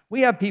of Acts, we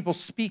have people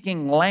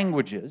speaking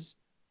languages.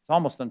 It's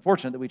almost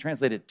unfortunate that we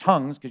translated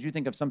tongues, because you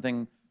think of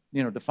something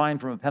defined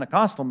from a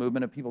Pentecostal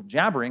movement of people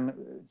jabbering,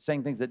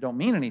 saying things that don't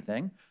mean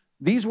anything.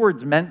 These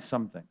words meant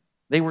something.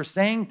 They were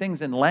saying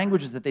things in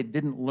languages that they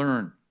didn't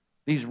learn.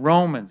 These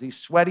Romans, these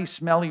sweaty,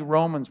 smelly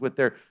Romans with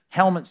their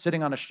helmet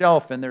sitting on a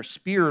shelf and their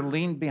spear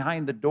leaned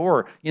behind the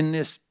door in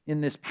this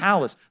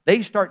palace,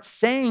 they start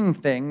saying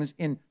things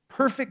in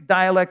perfect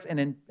dialects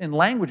and in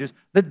languages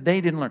that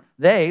they didn't learn.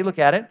 They, look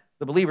at it,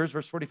 the believers,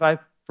 verse 45,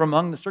 from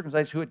among the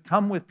circumcised who had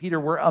come with Peter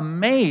were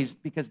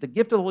amazed because the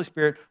gift of the Holy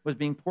Spirit was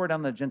being poured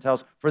on the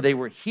Gentiles, for they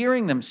were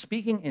hearing them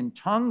speaking in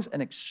tongues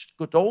and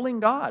extolling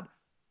God.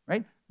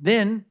 Right?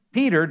 Then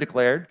Peter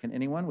declared, can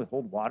anyone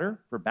withhold water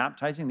for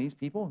baptizing these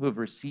people who have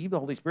received the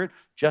Holy Spirit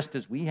just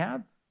as we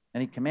have?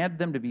 And he commanded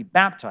them to be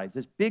baptized.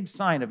 This big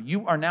sign of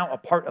you are now a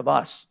part of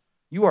us.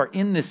 You are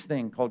in this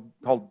thing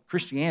called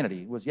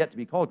Christianity. It was yet to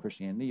be called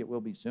Christianity. It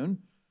will be soon.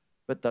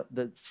 But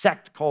the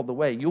sect called the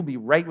way. You'll be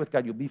right with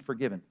God. You'll be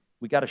forgiven.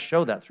 We got to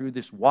show that through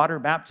this water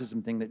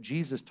baptism thing that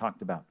Jesus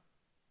talked about.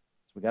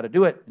 So we got to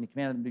do it. And he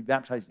commanded them to be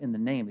baptized in the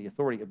name, the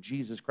authority of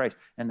Jesus Christ.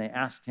 And they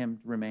asked him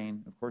to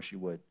remain. Of course you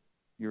would.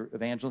 Your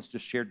evangelist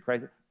just shared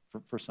Christ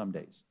for some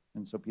days.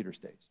 And so Peter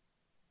stays.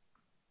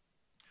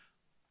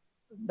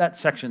 That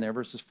section there,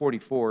 verses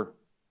 44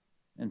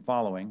 and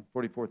following,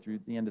 44 through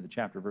the end of the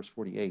chapter, verse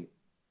 48,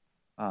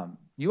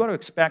 you ought to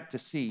expect to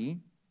see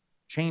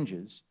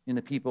changes in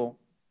the people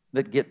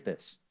that get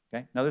this.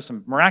 Okay? Now, there's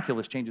some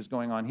miraculous changes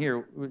going on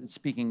here,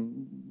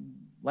 speaking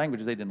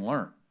languages they didn't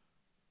learn.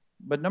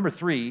 But number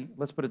three,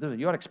 let's put it this way,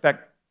 you ought to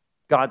expect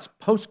God's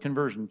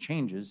post-conversion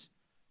changes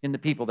in the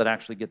people that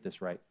actually get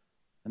this right.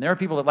 And there are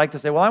people that like to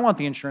say, well, I want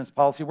the insurance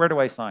policy. Where do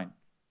I sign?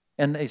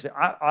 And they say,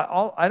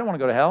 I don't want to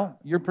go to hell.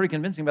 You're pretty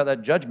convincing about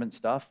that judgment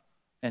stuff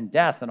and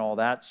death and all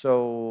that.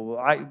 So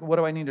what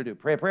do I need to do?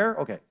 Pray a prayer?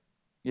 Okay.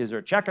 Is there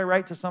a check I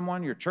write to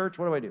someone, your church?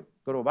 What do I do?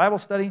 Go to a Bible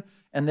study?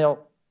 And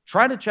they'll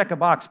try to check a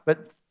box.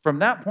 But from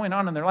that point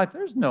on in their life,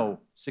 there's no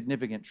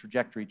significant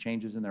trajectory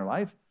changes in their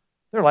life.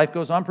 Their life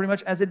goes on pretty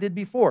much as it did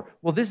before.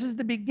 Well, this is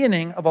the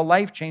beginning of a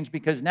life change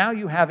because now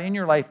you have in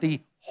your life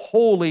the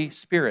Holy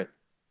Spirit.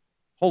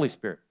 Holy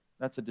Spirit.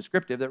 That's a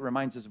descriptive that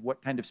reminds us of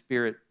what kind of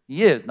spirit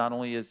he is. Not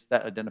only is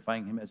that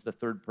identifying him as the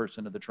third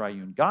person of the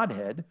triune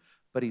Godhead,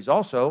 but he's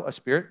also a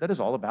spirit that is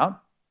all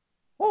about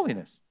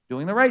holiness,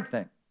 doing the right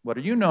thing. What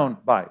are you known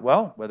by?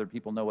 Well, whether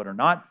people know it or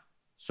not,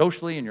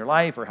 socially in your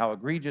life or how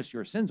egregious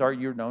your sins are,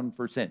 you're known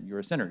for sin. You're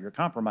a sinner. You're a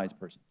compromised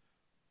person.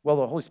 Well,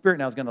 the Holy Spirit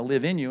now is going to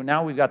live in you.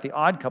 Now we've got the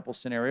odd couple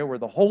scenario where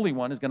the Holy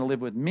One is going to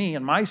live with me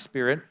and my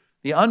spirit,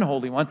 the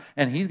unholy one,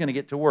 and he's going to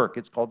get to work.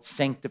 It's called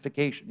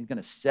sanctification. He's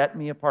going to set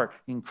me apart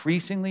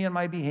increasingly in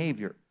my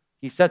behavior.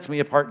 He sets me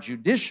apart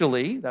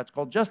judicially. That's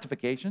called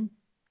justification.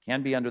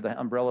 Can be under the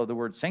umbrella of the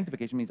word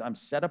sanctification. It means I'm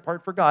set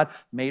apart for God,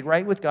 made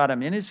right with God.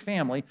 I'm in his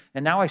family,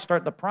 and now I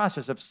start the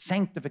process of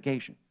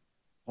sanctification.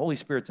 Holy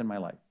Spirit's in my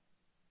life.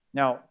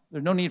 Now,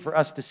 there's no need for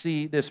us to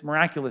see this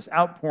miraculous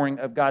outpouring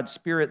of God's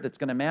Spirit that's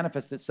going to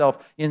manifest itself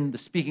in the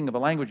speaking of a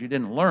language you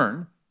didn't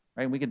learn.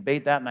 Right? We could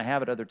debate that, and I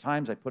have it other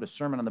times. I put a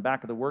sermon on the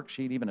back of the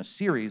worksheet, even a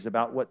series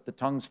about what the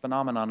tongues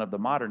phenomenon of the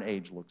modern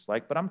age looks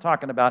like. But I'm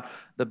talking about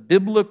the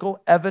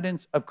biblical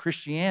evidence of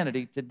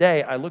Christianity.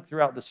 Today, I look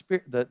throughout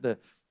the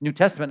New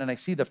Testament, and I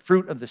see the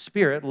fruit of the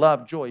Spirit,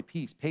 love, joy,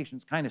 peace,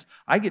 patience, kindness.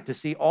 I get to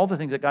see all the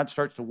things that God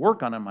starts to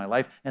work on in my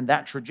life, and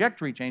that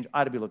trajectory change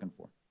I ought to be looking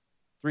for.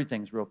 Three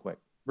things real quick.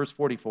 Verse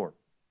 44,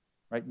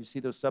 right? You see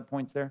those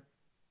subpoints there?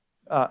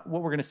 What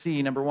we're going to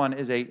see, number one,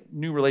 is a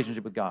new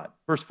relationship with God.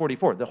 Verse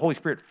 44, the Holy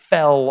Spirit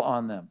fell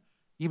on them.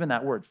 Even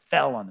that word,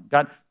 fell on them.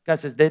 God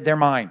says, they're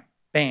mine.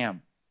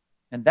 Bam.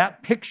 And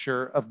that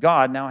picture of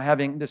God now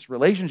having this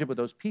relationship with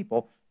those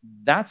people,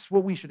 that's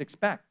what we should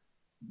expect.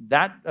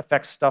 That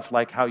affects stuff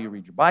like how you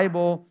read your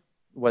Bible,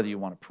 whether you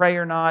want to pray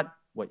or not,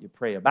 what you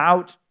pray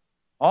about.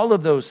 All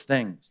of those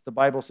things, the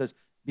Bible says,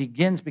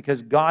 begins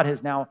because God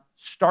has now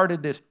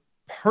started this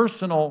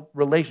personal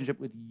relationship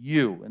with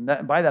you.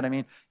 And by that I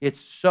mean it's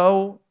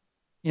so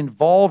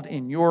involved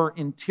in your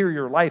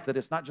interior life that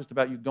it's not just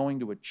about you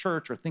going to a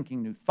church or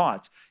thinking new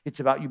thoughts.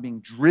 It's about you being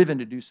driven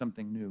to do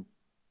something new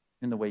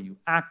in the way you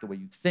act, the way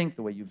you think,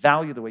 the way you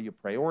value, the way you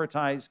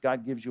prioritize.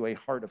 God gives you a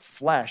heart of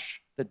flesh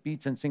that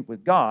beats in sync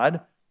with God,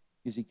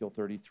 Ezekiel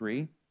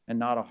 33, and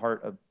not a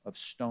heart of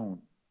stone.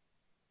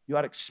 You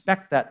ought to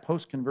expect that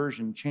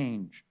post-conversion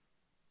change.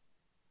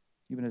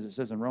 Even as it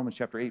says in Romans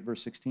chapter 8,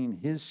 verse 16,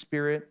 his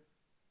Spirit,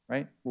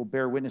 right, will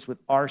bear witness with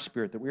our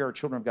spirit that we are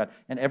children of God.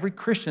 And every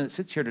Christian that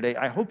sits here today,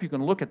 I hope you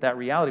can look at that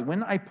reality.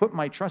 When I put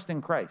my trust in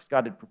Christ,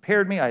 God had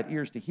prepared me, I had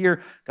ears to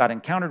hear, got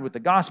encountered with the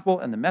gospel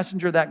and the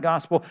messenger of that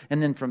gospel,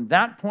 and then from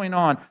that point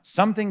on,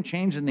 something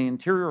changed in the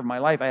interior of my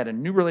life. I had a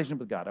new relationship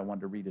with God. I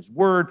wanted to read his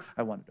word,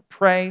 I wanted to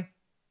pray,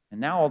 and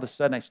now all of a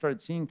sudden I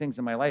started seeing things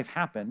in my life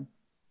happen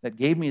that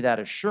gave me that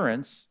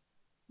assurance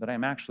that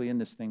I'm actually in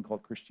this thing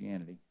called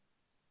Christianity.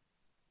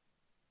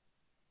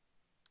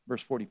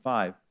 Verse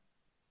 45.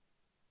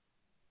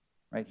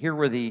 Right, here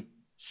were the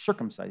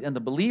circumcised, and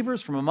the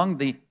believers from among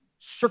the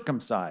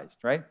circumcised,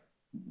 right?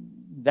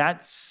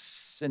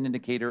 That's an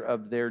indicator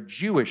of their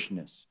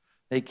Jewishness.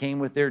 They came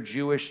with their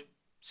Jewish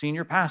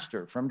senior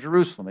pastor from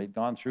Jerusalem. They'd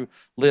gone through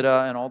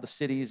Lydda and all the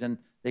cities, and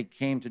they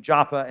came to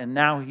Joppa, and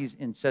now he's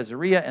in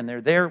Caesarea, and they're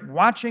there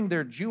watching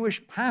their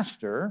Jewish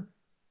pastor,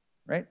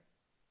 right,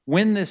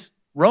 win this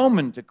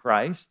Roman to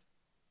Christ,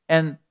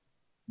 and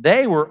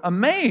they were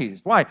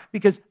amazed. Why?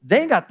 Because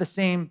they got the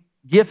same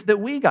gift that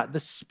we got. The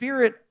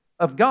Spirit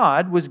of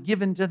God was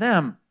given to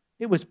them.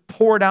 It was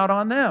poured out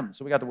on them.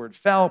 So we got the word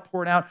fell,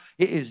 poured out.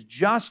 It is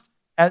just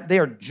They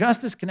are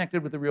just as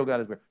connected with the real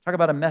God as we are. Talk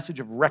about a message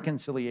of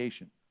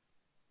reconciliation.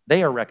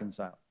 They are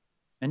reconciled.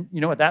 And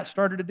you know what that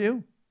started to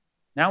do?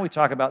 Now we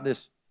talk about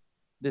this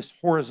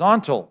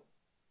horizontal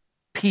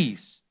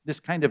peace, this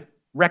kind of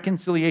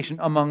reconciliation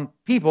among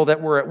people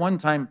that were at one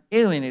time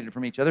alienated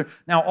from each other.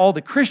 Now all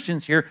the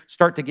Christians here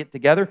start to get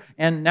together,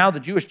 and now the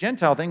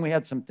Jewish-Gentile thing, we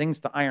had some things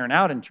to iron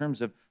out in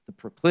terms of the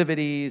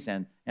proclivities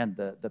and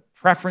the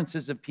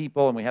preferences of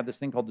people, and we have this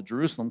thing called the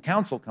Jerusalem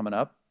Council coming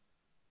up.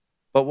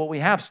 But what we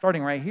have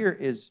starting right here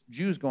is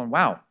Jews going,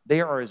 wow, they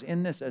are as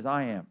in this as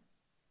I am.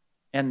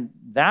 And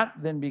that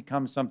then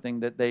becomes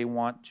something that they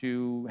want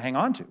to hang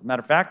on to.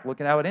 Matter of fact,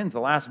 look at how it ends, the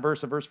last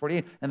verse of verse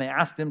 48. And they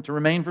asked him to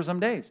remain for some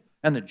days.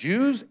 And the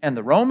Jews and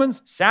the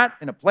Romans sat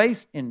in a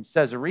place in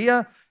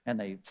Caesarea, and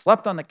they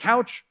slept on the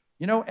couch,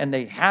 and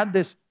they had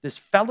this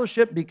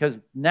fellowship, because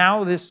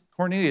now this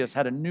Cornelius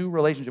had a new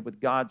relationship with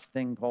God's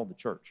thing called the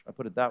church. I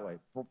put it that way,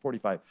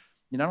 45.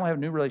 You not only have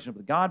a new relationship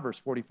with God, verse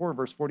 44,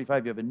 verse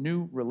 45, you have a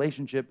new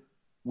relationship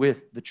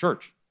with the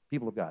church,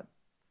 people of God.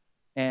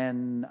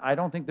 And I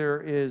don't think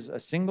there is a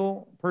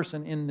single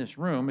person in this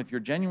room, if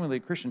you're genuinely a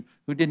Christian,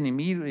 who didn't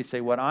immediately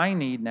say, what I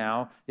need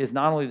now is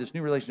not only this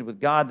new relationship with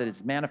God that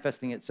is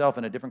manifesting itself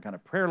in a different kind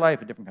of prayer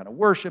life, a different kind of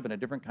worship, and a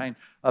different kind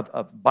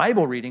of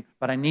Bible reading,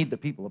 but I need the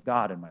people of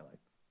God in my life.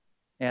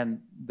 And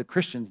the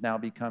Christians now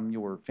become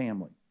your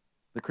family.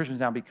 The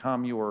Christians now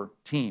become your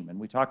team. And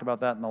we talked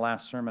about that in the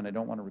last sermon. I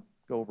don't want to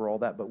go over all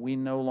that, but we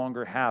no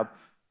longer have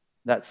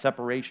that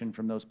separation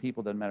from those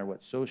people. Doesn't matter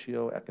what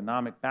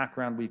socioeconomic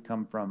background we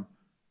come from.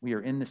 We are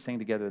in this thing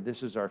together.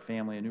 This is our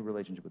family, a new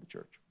relationship with the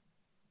church.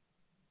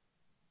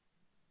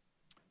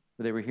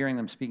 For they were hearing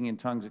them speaking in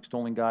tongues,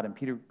 extolling God, and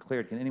Peter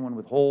declared, can anyone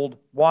withhold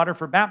water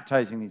for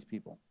baptizing these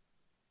people?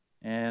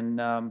 And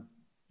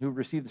who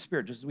received the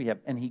Spirit, just as we have.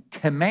 And he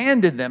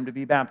commanded them to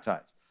be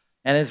baptized.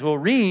 And as we'll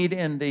read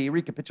in the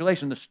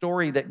recapitulation, the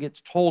story that gets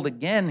told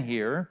again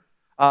here,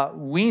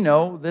 we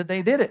know that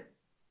they did it.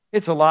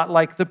 It's a lot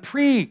like the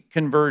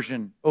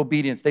pre-conversion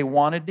obedience. They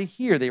wanted to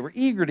hear. They were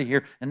eager to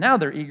hear. And now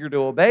they're eager to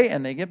obey,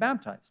 and they get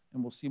baptized.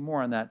 And we'll see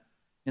more on that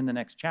in the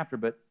next chapter,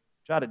 but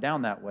jot it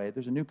down that way.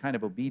 There's a new kind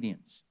of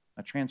obedience,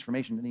 a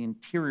transformation. The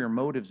interior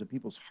motives of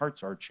people's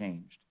hearts are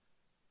changed.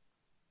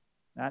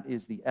 That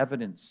is the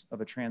evidence of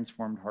a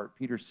transformed heart.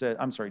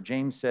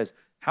 James says,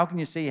 how can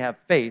you say you have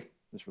faith,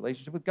 this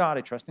relationship with God,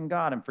 I trust in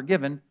God, I'm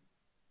forgiven,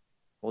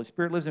 Holy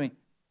Spirit lives in me,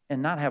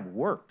 and not have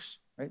works?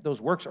 Right?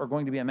 Those works are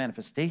going to be a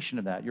manifestation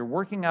of that. Your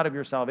working out of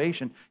your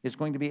salvation is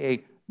going to be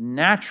a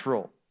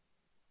natural,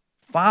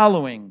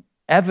 following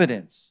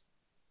evidence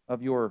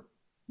of your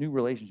new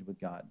relationship with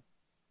God.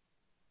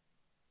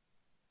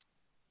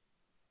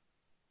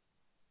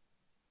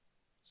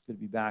 It's good to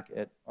be back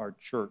at our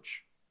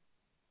church,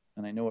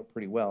 and I know it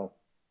pretty well,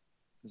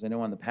 because I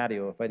know on the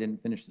patio, if I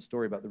didn't finish the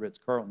story about the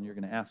Ritz-Carlton, you're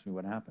going to ask me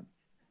what happened.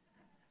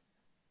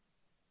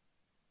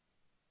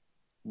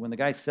 When the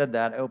guy said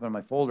that, I opened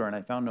my folder and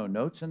I found no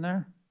notes in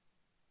there.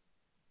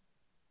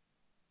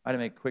 I had to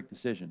make a quick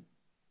decision.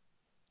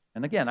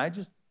 And again,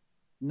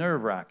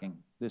 nerve-wracking,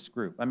 this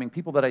group. I mean,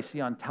 people that I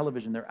see on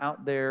television, they're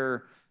out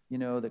there,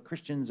 the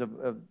Christians of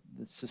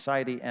the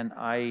society, and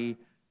I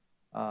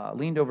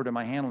leaned over to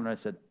my handler and I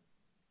said,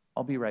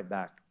 I'll be right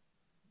back.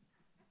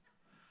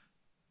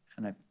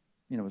 And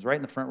I was right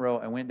in the front row.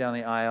 I went down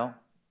the aisle.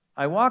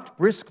 I walked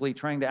briskly,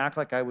 trying to act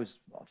like I was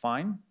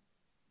fine.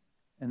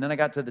 And then I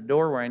got to the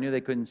door where I knew they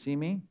couldn't see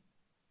me.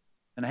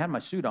 And I had my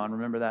suit on.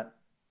 Remember that?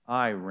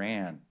 I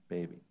ran,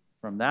 baby.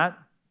 From that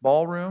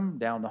ballroom,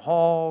 down the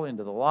hall,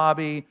 into the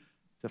lobby,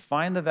 to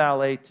find the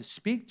valet, to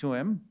speak to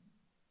him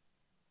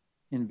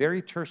in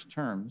very terse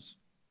terms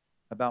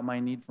about my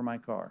need for my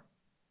car.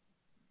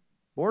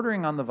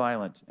 Bordering on the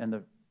violent and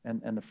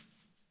the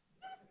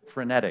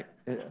frenetic.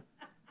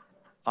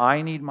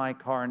 I need my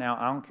car now.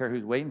 I don't care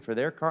who's waiting for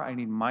their car. I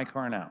need my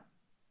car now.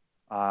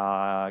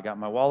 I got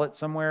my wallet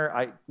somewhere.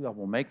 I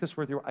will make this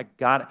worth your. I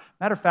got it.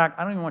 Matter of fact,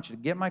 I don't even want you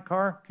to get my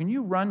car. Can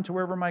you run to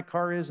wherever my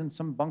car is in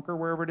some bunker,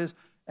 wherever it is,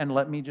 and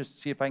let me just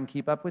see if I can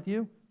keep up with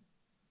you?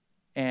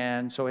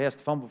 And so he has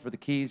to fumble for the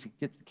keys. He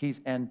gets the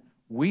keys, and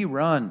we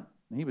run.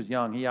 And he was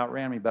young. He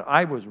outran me, but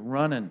I was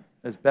running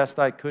as best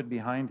I could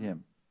behind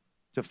him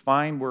to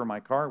find where my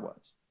car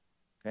was.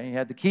 Okay, he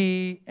had the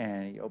key,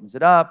 and he opens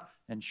it up,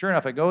 and sure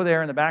enough, I go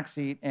there in the back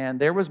seat,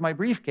 and there was my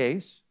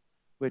briefcase,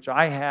 which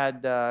I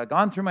had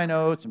gone through my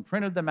notes and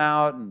printed them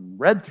out and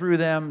read through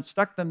them,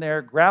 stuck them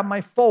there, grabbed my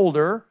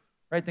folder,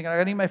 right, thinking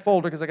I need my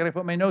folder because I got to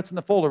put my notes in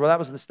the folder. Well, that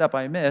was the step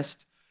I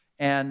missed.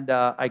 And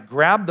I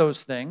grabbed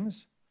those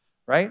things,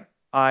 right?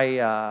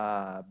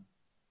 I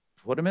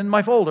put them in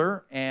my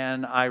folder,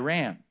 and I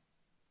ran.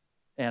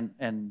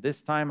 And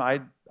this time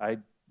I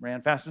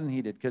ran faster than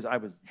he did because I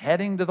was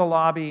heading to the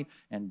lobby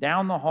and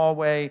down the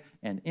hallway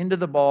and into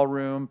the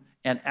ballroom.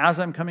 And as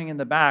I'm coming in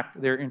the back,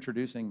 they're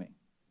introducing me.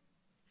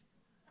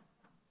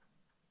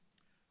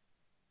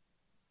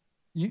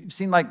 You've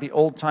seen like the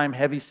old-time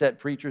heavy-set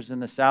preachers in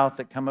the South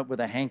that come up with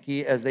a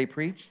hanky as they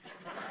preach?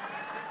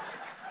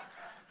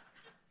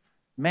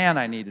 Man,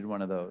 I needed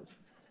one of those.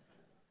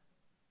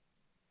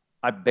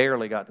 I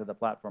barely got to the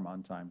platform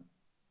on time,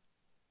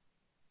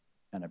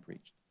 and I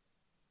preached.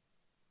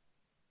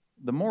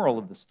 The moral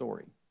of the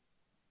story: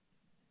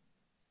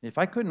 if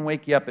I couldn't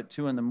wake you up at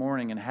 2 in the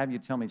morning and have you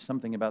tell me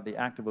something about the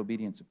active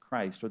obedience of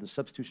Christ, or the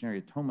substitutionary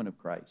atonement of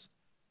Christ,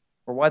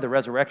 or why the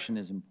resurrection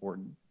is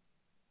important,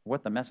 or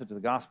what the message of the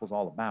gospel is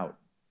all about,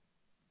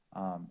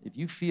 if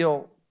you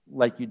feel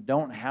like you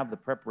don't have the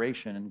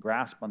preparation and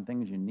grasp on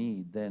things you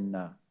need, then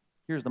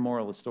here's the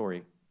moral of the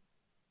story: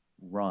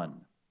 run.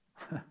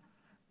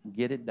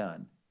 Get it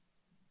done.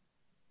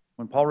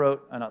 When Paul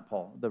wrote, not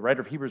Paul, the writer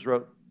of Hebrews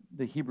wrote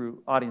the Hebrew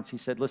audience, he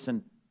said,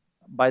 listen,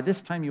 by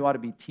this time you ought to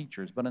be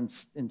teachers, but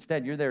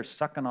instead you're there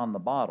sucking on the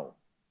bottle.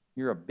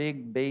 You're a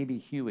big baby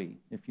Huey,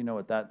 if you know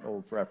what that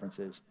old reference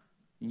is.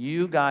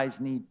 You guys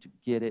need to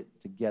get it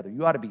together.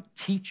 You ought to be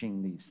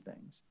teaching these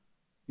things.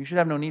 You should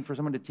have no need for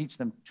someone to teach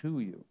them to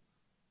you,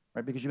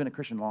 right? Because you've been a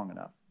Christian long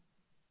enough.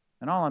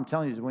 And all I'm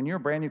telling you is when you're a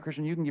brand new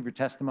Christian, you can give your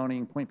testimony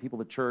and point people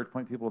to church,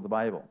 point people to the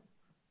Bible.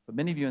 But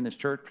many of you in this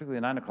church, particularly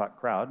the 9 o'clock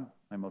crowd,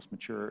 my most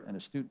mature and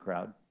astute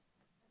crowd,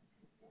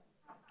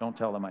 don't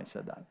tell them I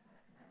said that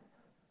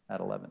at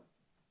 11.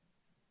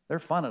 They're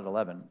fun at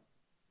 11,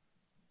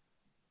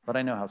 but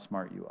I know how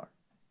smart you are.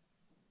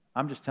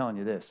 I'm just telling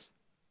you this.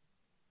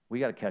 We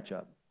got to catch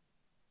up,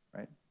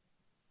 right?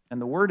 And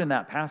the word in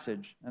that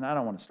passage, and I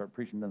don't want to start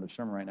preaching another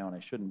sermon right now, and I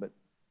shouldn't, but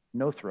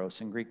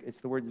nothros in Greek, it's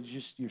the word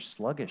you're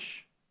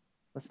sluggish.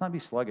 Let's not be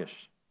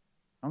sluggish.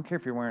 I don't care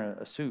if you're wearing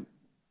a suit.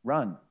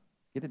 Run.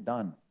 Get it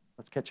done.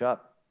 Let's catch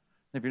up.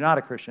 And if you're not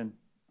a Christian,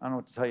 I don't know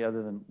what to tell you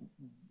other than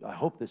I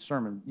hope this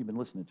sermon, you've been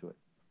listening to it.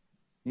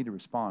 You need to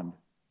respond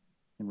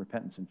in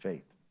repentance and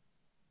faith.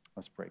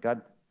 Let's pray.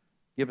 God,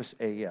 give us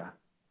a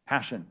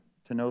passion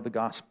to know the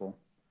gospel,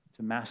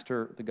 to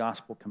master the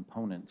gospel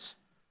components.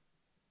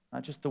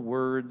 Not just the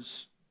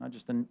words, not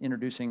just in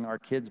introducing our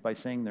kids by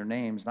saying their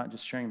names, not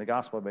just sharing the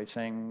gospel by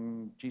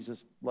saying,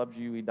 Jesus loves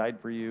you, he died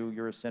for you,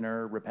 you're a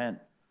sinner, repent.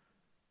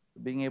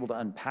 But being able to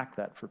unpack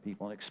that for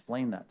people and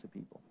explain that to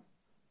people.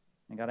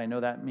 And God, I know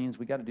that means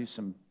we got to do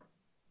some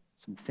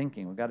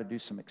thinking. We've got to do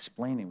some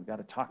explaining. We've got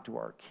to talk to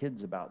our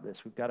kids about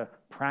this. We've got to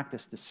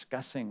practice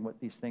discussing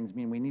what these things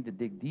mean. We need to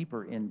dig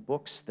deeper in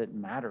books that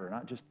matter,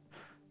 not just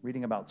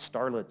reading about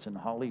starlets in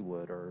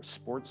Hollywood or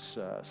sports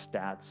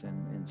stats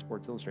in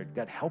Sports Illustrated.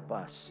 God, help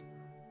us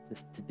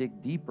to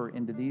dig deeper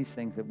into these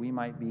things that we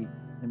might be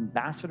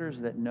ambassadors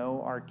that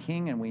know our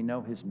King and we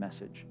know his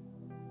message.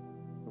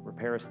 So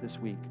prepare us this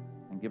week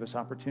and give us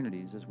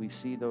opportunities as we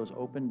see those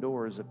open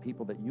doors of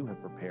people that you have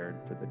prepared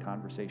for the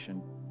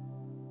conversation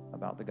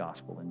about the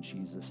gospel in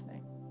Jesus'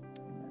 name.